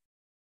 It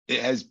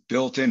has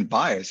built-in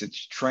bias.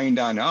 It's trained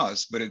on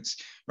us, but it's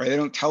right. They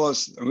don't tell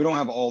us. We don't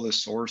have all the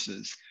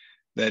sources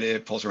that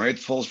it pulls from.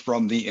 It pulls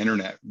from the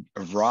internet,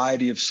 a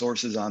variety of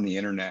sources on the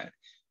internet,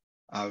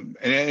 and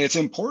it's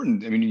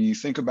important. I mean, you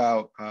think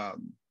about.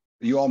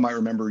 You all might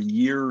remember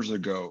years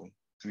ago.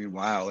 I mean,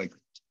 wow, like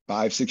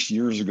 5-6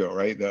 years ago,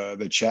 right?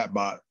 The chat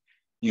bot.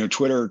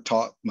 Twitter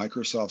taught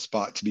Microsoft's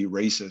bot to be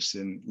racist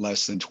in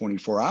less than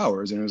 24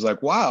 hours. And it was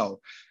like, wow.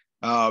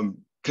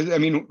 Because, I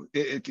mean,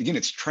 again,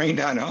 it's trained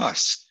on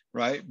us,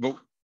 right?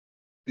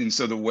 And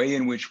so the way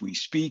in which we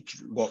speak,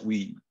 what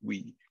we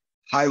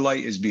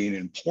highlight as being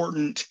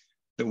important,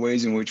 the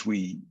ways in which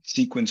we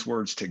sequence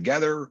words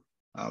together.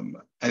 I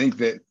think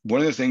that one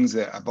of the things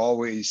that I've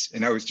always,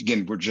 and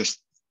we're just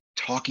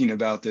talking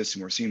about this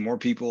and we're seeing more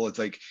people, it's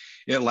like,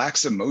 it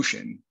lacks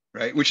emotion.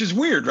 Right, which is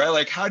weird, right?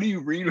 Like, how do you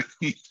read?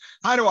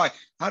 How do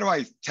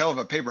I tell if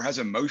a paper has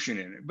emotion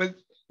in it? But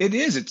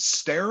it's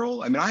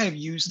sterile. I mean, I have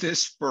used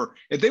this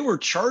if they were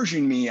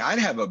charging me, I'd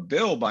have a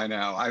bill by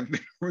now. I've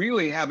been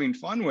really having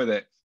fun with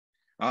it.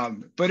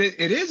 But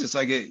it's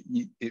like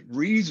it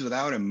reads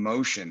without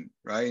emotion,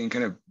 right? And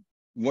kind of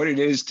what it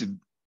is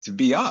to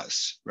be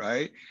us,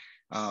 right?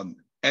 And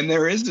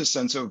there is this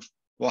sense of,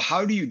 well,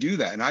 how do you do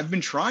that? And I've been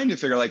trying to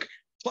figure, like,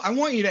 well, I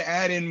want you to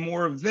add in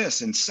more of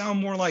this and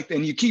sound more like,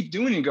 and you keep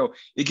doing it and go,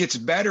 it gets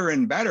better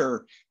and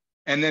better.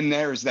 And then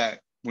there's that,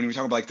 when we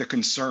talk about like the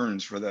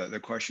concerns for the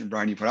question,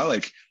 Brian, you put out,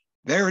 like,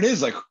 there it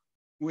is, like,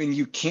 when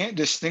you can't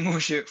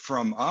distinguish it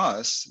from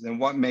us, then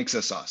what makes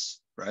us,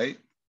 right?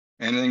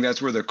 And I think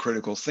that's where the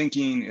critical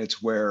thinking,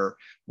 it's where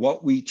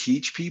what we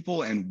teach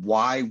people and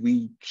why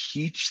we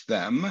teach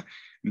them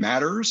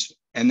matters,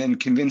 and then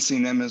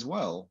convincing them as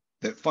well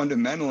that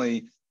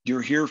fundamentally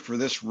you're here for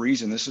this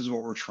reason. This is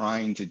what we're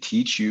trying to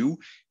teach you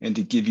and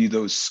to give you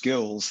those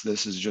skills.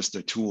 This is just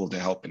a tool to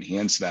help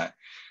enhance that.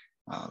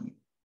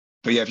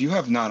 But yeah, if you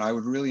have not, I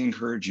would really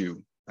encourage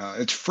you.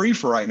 It's free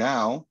for right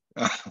now.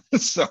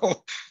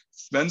 So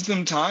spend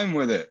some time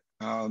with it.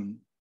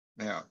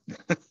 Yeah,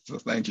 so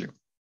thank you.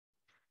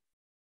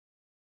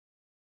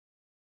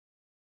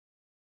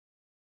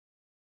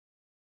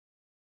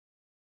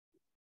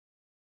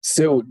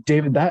 So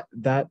David,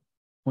 that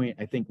point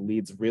I think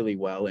leads really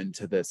well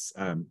into this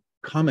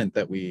comment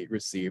that we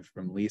received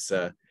from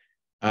Lisa.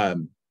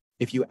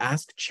 If you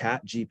ask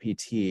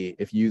ChatGPT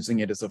if using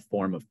it as a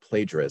form of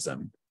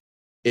plagiarism,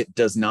 it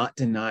does not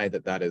deny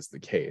that that is the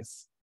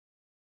case.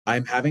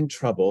 I'm having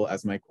trouble,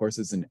 as my course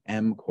is an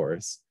M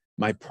course.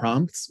 My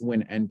prompts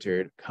when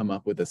entered come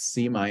up with a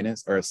C-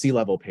 or a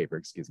C-level paper,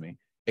 excuse me,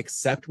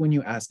 except when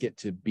you ask it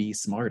to be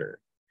smarter.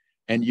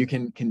 And you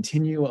can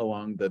continue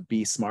along the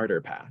be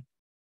smarter path.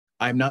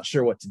 I'm not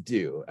sure what to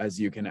do, as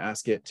you can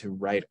ask it to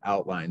write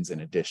outlines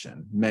in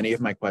addition. Many of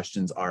my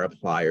questions are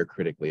apply or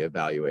critically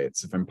evaluate.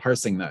 So if I'm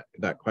parsing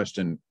that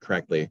question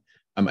correctly,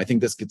 I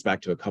think this gets back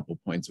to a couple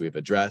points we've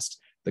addressed.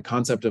 The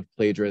concept of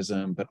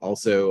plagiarism, but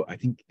also I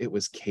think it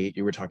was Kate,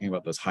 you were talking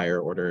about those higher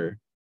order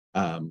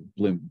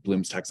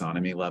Bloom's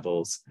taxonomy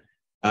levels.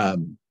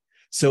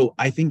 So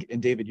I think,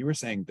 and David, you were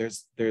saying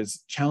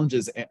there's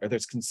challenges, or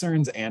there's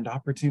concerns and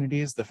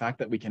opportunities. The fact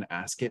that we can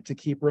ask it to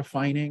keep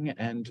refining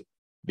and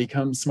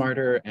become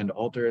smarter and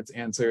alter its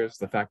answers,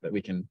 the fact that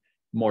we can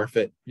morph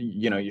it.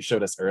 You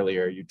showed us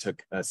earlier, you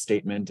took a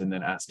statement and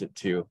then asked it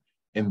to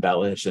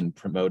embellish and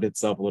promote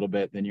itself a little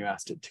bit, then you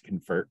asked it to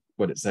convert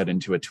what it said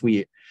into a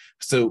tweet.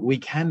 So we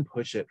can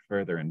push it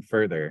further and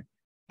further.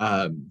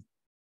 I'm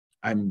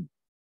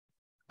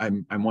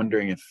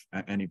wondering if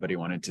anybody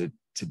wanted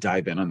to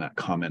dive in on that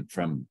comment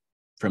from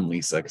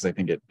Lisa, because I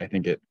think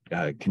it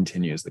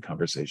continues the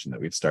conversation that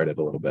we've started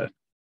a little bit.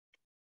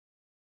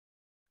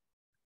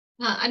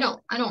 I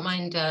don't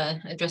mind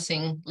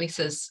addressing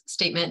Lisa's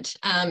statement.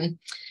 And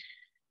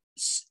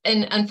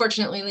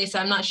unfortunately, Lisa,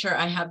 I'm not sure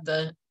I have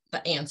the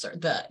answer.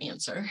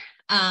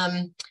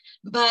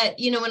 But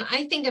when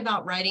I think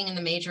about writing in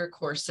the major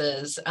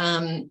courses,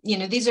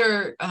 these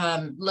are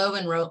low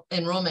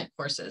enrollment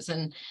courses,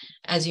 and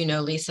as you know,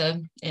 Lisa,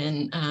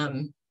 in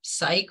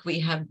psych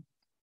we have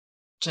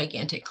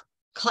gigantic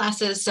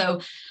classes. So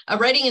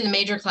writing in the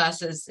major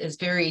classes is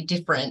very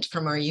different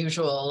from our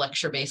usual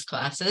lecture-based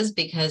classes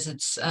because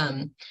it's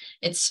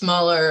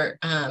smaller.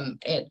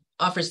 It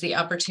offers the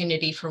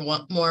opportunity for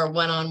more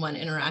one-on-one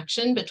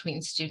interaction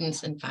between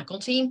students and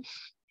faculty.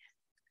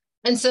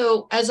 And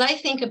so as I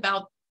think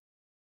about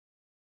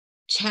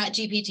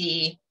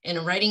ChatGPT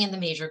and writing in the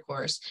major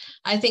course,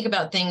 I think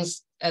about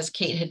things, as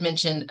Kate had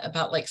mentioned,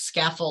 about like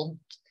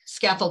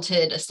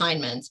scaffolded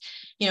assignments.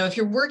 If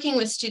you're working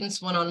with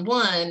students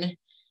one-on-one,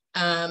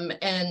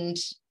 and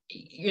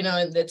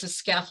it's a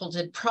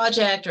scaffolded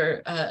project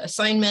or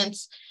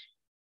assignments,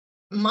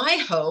 my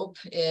hope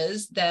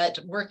is that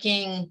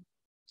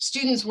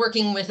students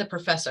working with a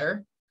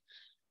professor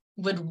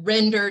would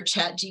render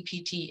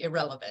ChatGPT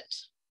irrelevant,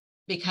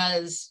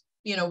 because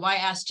why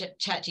ask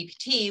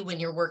ChatGPT when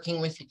you're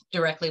working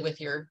directly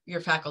with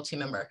your faculty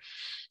member?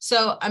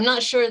 So I'm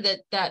not sure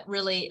that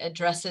really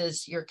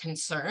addresses your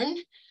concern,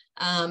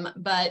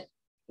 but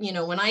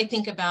when I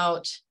think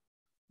about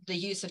the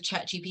use of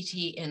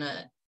ChatGPT in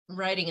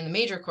writing in the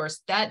major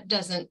course, that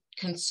doesn't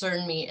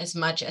concern me as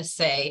much as,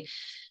 say,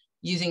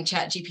 using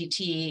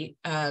ChatGPT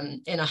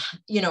in a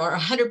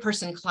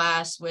 100-person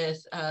class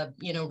with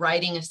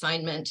writing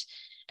assignment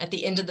at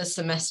the end of the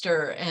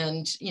semester,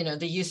 and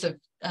the use of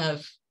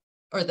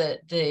or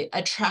the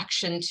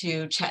attraction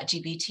to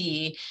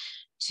ChatGPT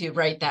to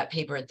write that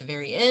paper at the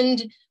very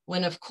end,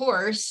 when of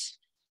course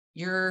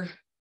you're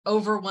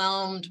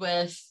overwhelmed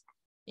with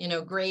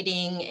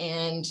grading,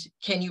 and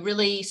can you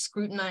really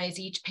scrutinize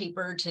each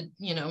paper to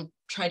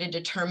try to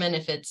determine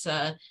if it's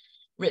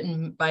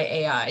written by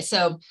AI?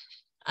 So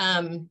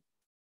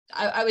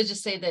I would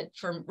just say that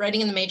for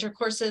writing in the major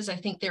courses, I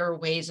think there are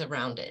ways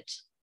around it.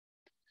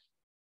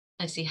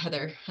 I see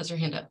Heather has her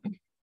hand up.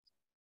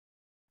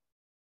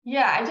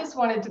 Yeah, I just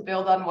wanted to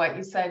build on what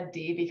you said,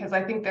 Dee, because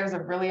I think there's a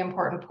really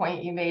important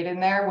point you made in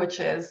there, which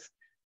is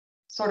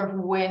sort of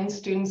when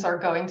students are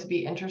going to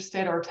be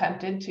interested or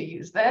tempted to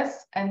use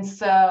this. And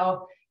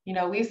so,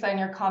 Lisa, in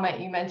your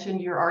comment, you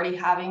mentioned you're already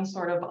having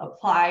sort of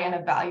apply and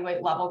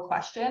evaluate level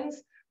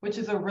questions. which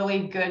is a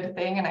really good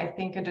thing. And I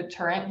think a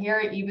deterrent here,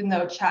 even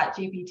though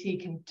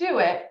ChatGPT can do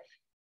it,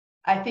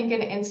 I think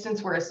an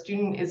instance where a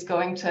student is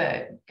going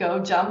to go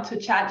jump to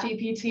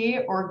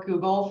ChatGPT or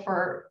Google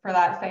for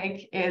that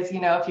sake is,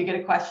 if you get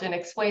a question,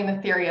 explain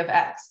the theory of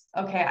X.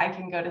 Okay, I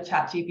can go to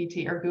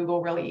ChatGPT or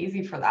Google really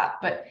easy for that.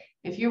 But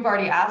if you've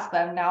already asked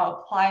them, now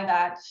apply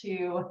that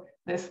to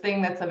this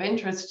thing that's of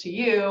interest to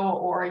you,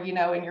 or,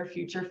 in your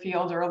future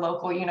field or a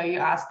local, you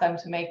ask them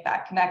to make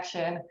that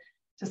connection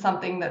to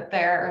something that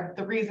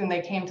the reason they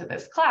came to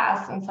this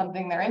class and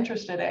something they're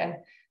interested in.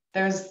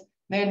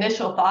 The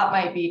initial thought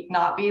might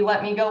not be,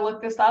 let me go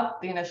look this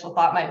up. The initial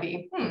thought might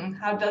be,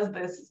 how does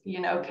this,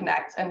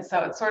 connect? And so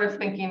it's sort of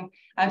thinking,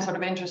 I'm sort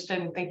of interested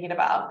in thinking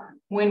about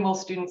when will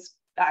students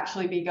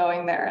actually be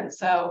going there? And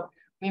so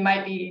we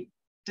might be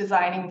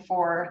designing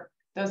for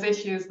those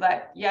issues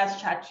that,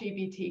 yes,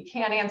 ChatGPT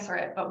can answer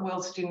it, but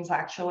will students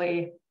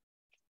actually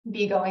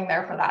be going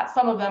there for that?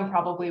 Some of them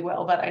probably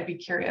will, but I'd be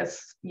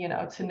curious,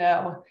 to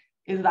know,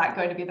 is that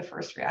going to be the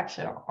first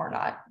reaction or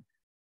not?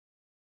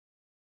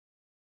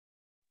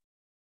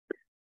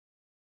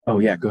 Oh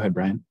yeah, go ahead,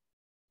 Brian.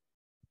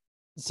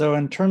 So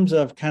in terms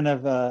of kind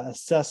of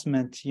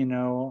assessment,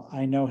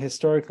 I know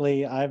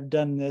historically I've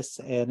done this,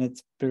 and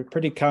it's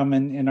pretty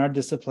common in our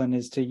discipline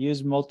is to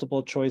use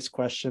multiple choice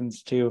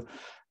questions to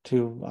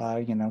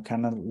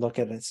kind of look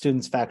at a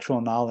student's factual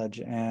knowledge.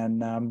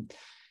 And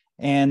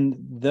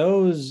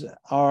those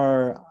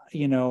are,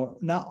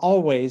 not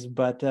always,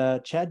 but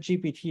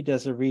ChatGPT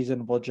does a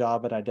reasonable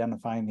job at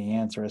identifying the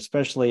answer,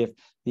 especially if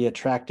the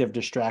attractive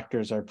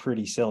distractors are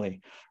pretty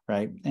silly,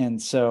 right?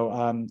 And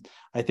so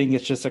I think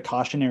it's just a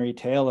cautionary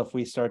tale if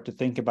we start to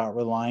think about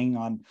relying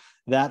on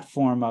that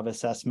form of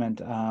assessment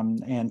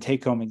and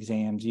take-home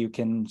exams. You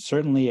can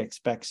certainly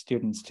expect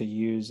students to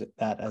use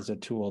that as a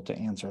tool to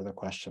answer the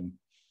question.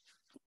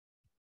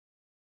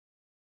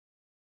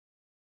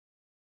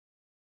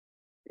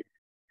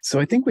 So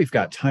I think we've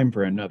got time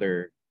for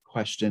another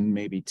question,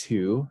 maybe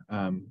two.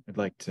 I'd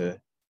like to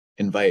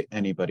invite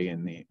anybody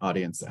in the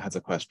audience that has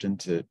a question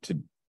to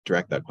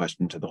direct that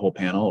question to the whole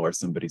panel or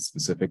somebody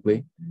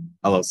specifically.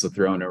 I'll also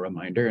throw in a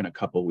reminder, in a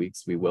couple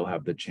weeks, we will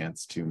have the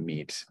chance to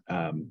meet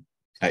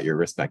at your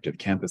respective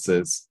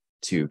campuses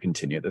to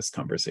continue this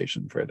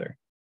conversation further.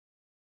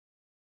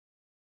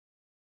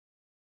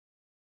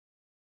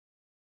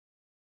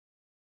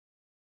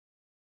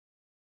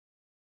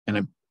 And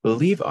I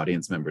believe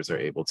audience members are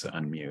able to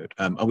unmute.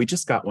 We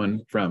just got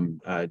one from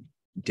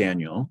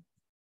Daniel.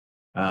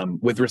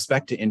 With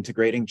respect to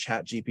integrating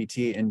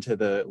ChatGPT into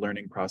the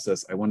learning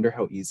process, I wonder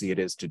how easy it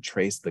is to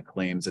trace the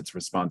claims its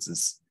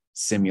responses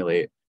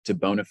simulate to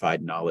bona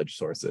fide knowledge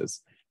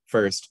sources.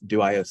 First,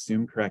 do I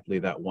assume correctly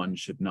that one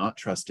should not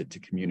trust it to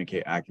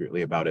communicate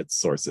accurately about its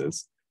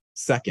sources?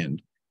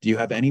 Second, do you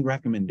have any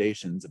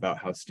recommendations about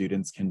how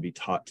students can be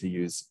taught to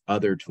use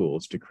other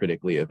tools to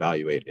critically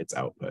evaluate its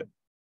output?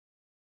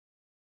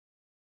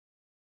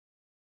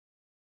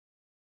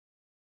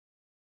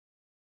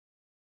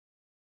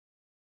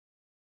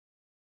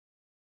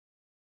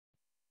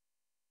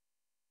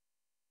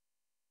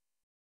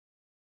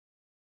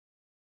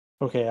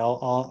 Okay,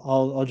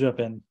 I'll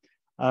jump in.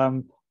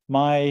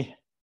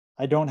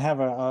 I don't have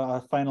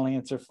a final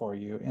answer for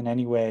you in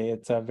any way.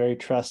 It's a very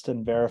trust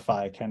and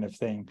verify kind of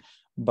thing,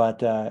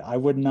 but I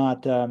would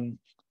not.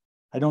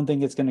 I don't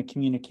think it's going to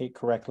communicate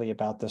correctly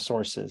about the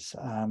sources.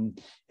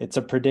 It's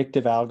a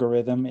predictive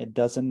algorithm. It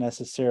doesn't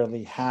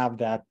necessarily have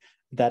that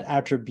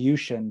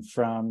attribution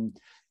from,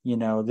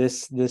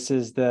 this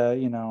is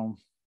the,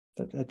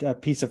 a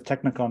piece of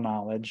technical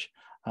knowledge.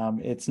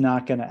 It's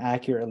not going to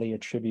accurately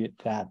attribute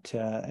that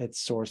to its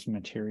source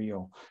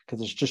material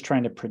because it's just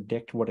trying to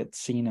predict what it's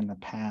seen in the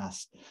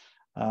past.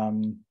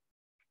 And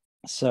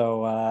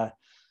I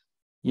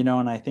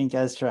think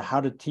as to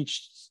how to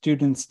teach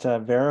students to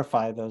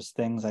verify those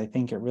things, I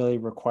think it really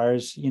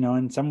requires,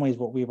 in some ways,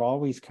 what we've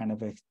always kind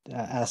of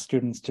asked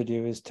students to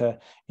do is to,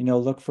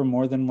 look for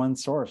more than one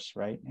source,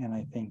 right? And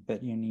I think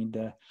that you need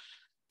to,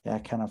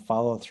 kind of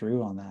follow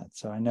through on that.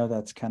 So I know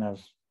that's kind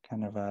of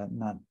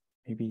not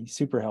maybe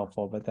super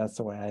helpful, but that's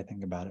the way I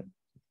think about it.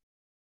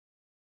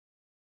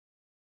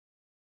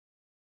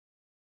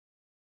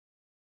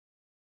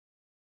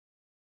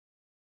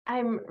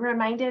 I'm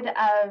reminded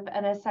of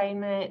an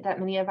assignment that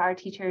many of our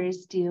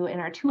teachers do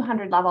in our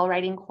 200 level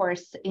writing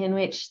course, in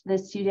which the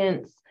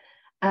students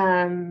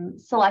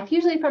select,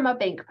 usually from a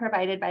bank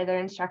provided by their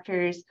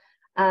instructors,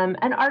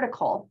 an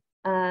article.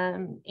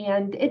 And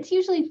it's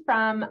usually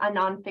from a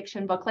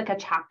nonfiction book, like a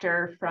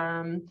chapter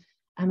from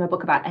a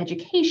book about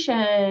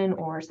education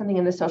or something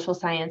in the social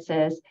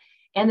sciences.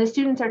 And the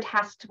students are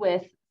tasked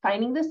with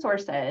finding the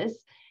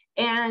sources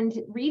and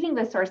reading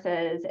the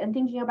sources and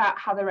thinking about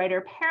how the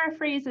writer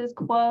paraphrases,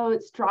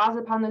 quotes, draws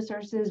upon the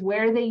sources,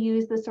 where they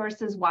use the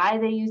sources, why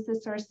they use the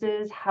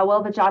sources, how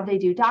well the job they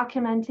do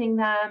documenting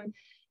them,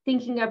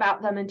 thinking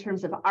about them in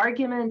terms of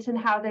argument and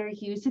how they're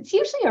used. It's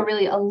usually a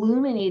really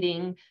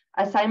illuminating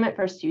assignment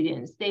for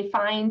students. They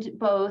find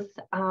both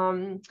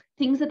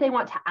things that they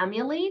want to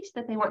emulate,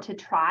 that they want to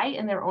try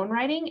in their own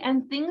writing,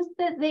 and things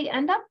that they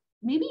end up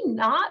maybe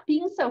not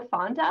being so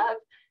fond of.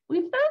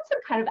 We've found some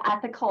kind of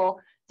ethical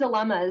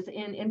dilemmas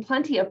in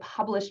plenty of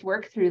published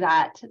work through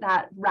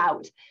that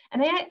route.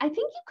 And I think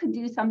you could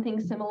do something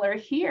similar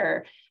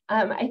here.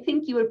 I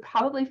think you would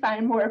probably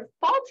find more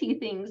faulty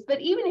things,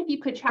 but even if you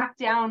could track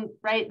down,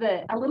 right,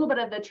 a little bit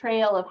of the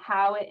trail of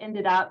how it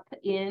ended up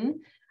in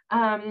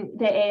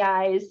the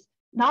AI's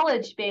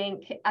knowledge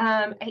bank,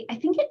 I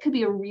think it could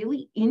be a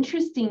really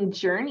interesting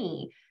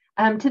journey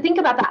to think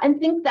about that, and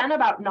think then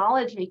about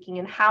knowledge making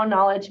and how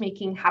knowledge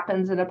making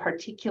happens in a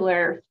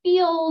particular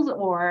field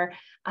or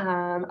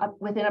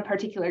within a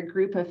particular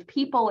group of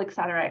people, et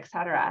cetera, et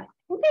cetera. I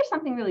think there's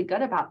something really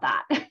good about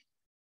that.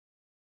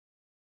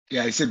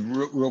 Yeah, I said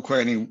real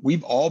quick, I mean,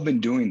 we've all been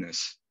doing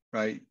this,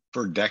 right,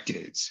 for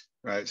decades,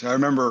 right? So I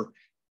remember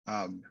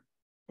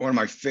one of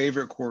my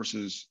favorite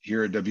courses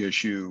here at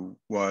WSU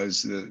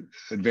was the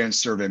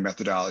Advanced Survey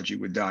Methodology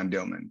with Don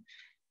Dillman.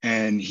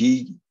 And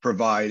he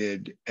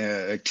provided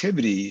an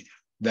activity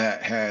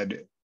that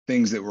had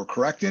things that were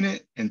correct in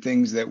it and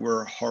things that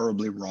were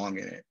horribly wrong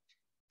in it.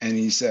 And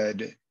he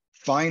said,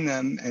 find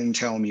them and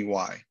tell me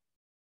why.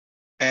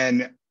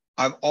 And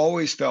I've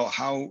always felt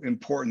how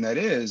important that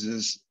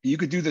is you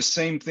could do the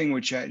same thing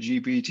with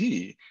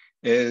ChatGPT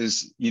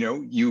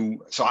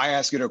so I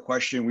asked it a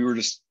question, we were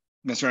just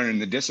messing around in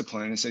the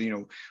discipline and said,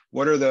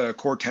 what are the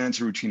core tenets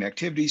of routine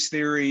activities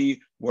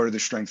theory? What are the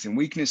strengths and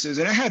weaknesses?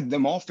 And I had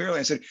them all fairly.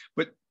 I said,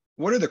 but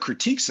what are the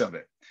critiques of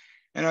it?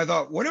 And I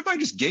thought, what if I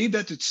just gave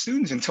that to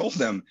students and told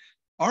them,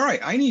 all right,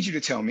 I need you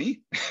to tell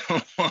me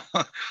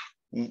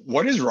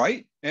what is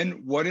right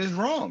and what is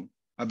wrong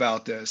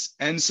about this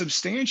and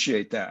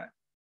substantiate that.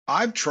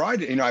 I've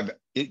tried it,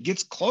 it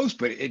gets close,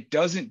 but it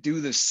doesn't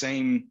do the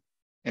same.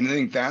 And I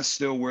think that's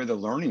still where the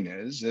learning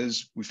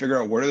is we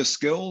figure out what are the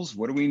skills,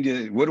 what are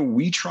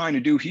we trying to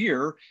do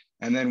here,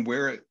 and then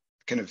where it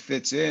kind of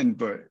fits in.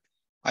 But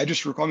I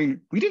just recall,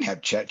 we didn't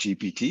have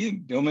ChatGPT,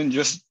 and Dillman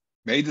just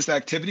made this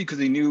activity because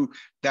he knew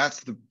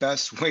that's the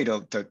best way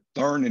to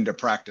learn and to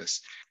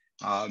practice.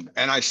 And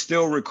I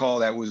still recall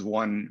that was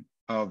one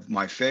of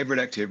my favorite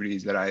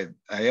activities that I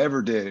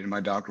ever did in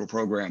my doctoral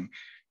program,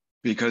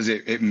 because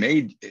it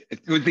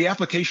was the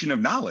application of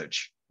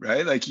knowledge,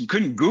 right? Like you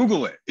couldn't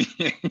Google it.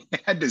 You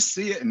had to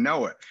see it and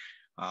know it.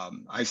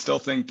 I still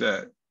think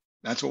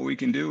that's what we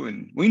can do.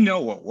 And we know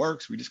what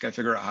works. We just got to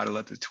figure out how to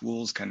let the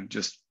tools kind of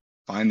just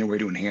find their way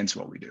to enhance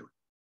what we do.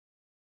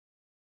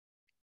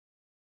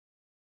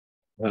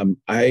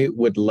 I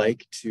would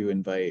like to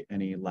invite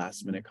any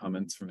last minute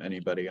comments from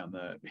anybody on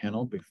the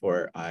panel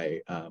before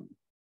I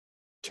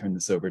turn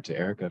this over to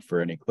Erica for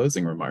any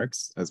closing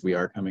remarks, as we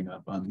are coming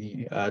up on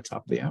the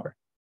top of the hour.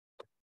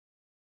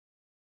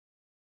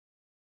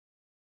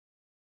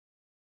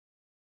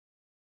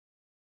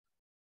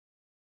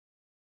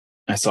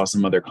 I saw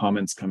some other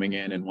comments coming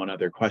in and one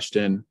other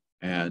question,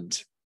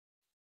 and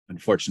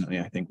unfortunately,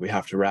 I think we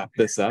have to wrap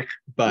this up.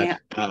 But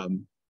yeah.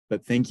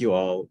 But thank you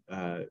all.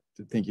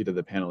 Thank you to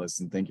the panelists,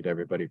 and thank you to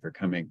everybody for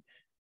coming.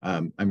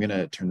 I'm going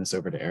to turn this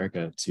over to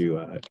Erica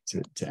to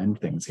end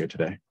things here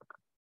today.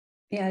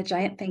 Yeah, a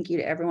giant thank you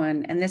to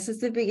everyone. And this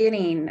is the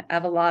beginning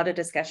of a lot of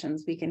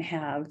discussions we can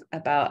have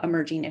about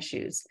emerging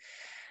issues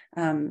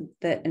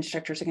that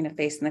instructors are going to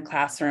face in the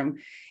classroom.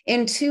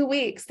 In 2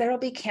 weeks, there will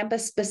be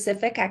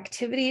campus-specific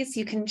activities.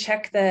 You can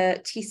check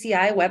the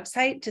TCI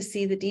website to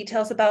see the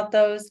details about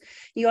those.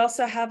 You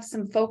also have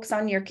some folks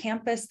on your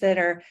campus that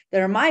are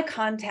my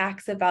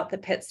contacts about the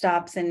pit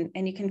stops, and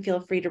you can feel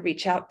free to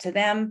reach out to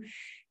them.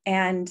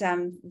 And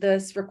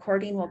this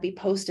recording will be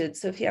posted.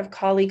 So if you have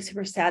colleagues who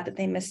are sad that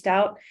they missed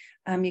out,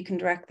 you can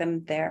direct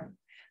them there.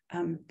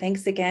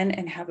 Thanks again,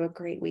 and have a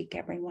great week,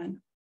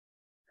 everyone.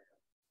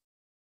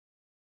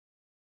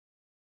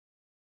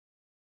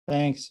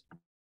 Thanks.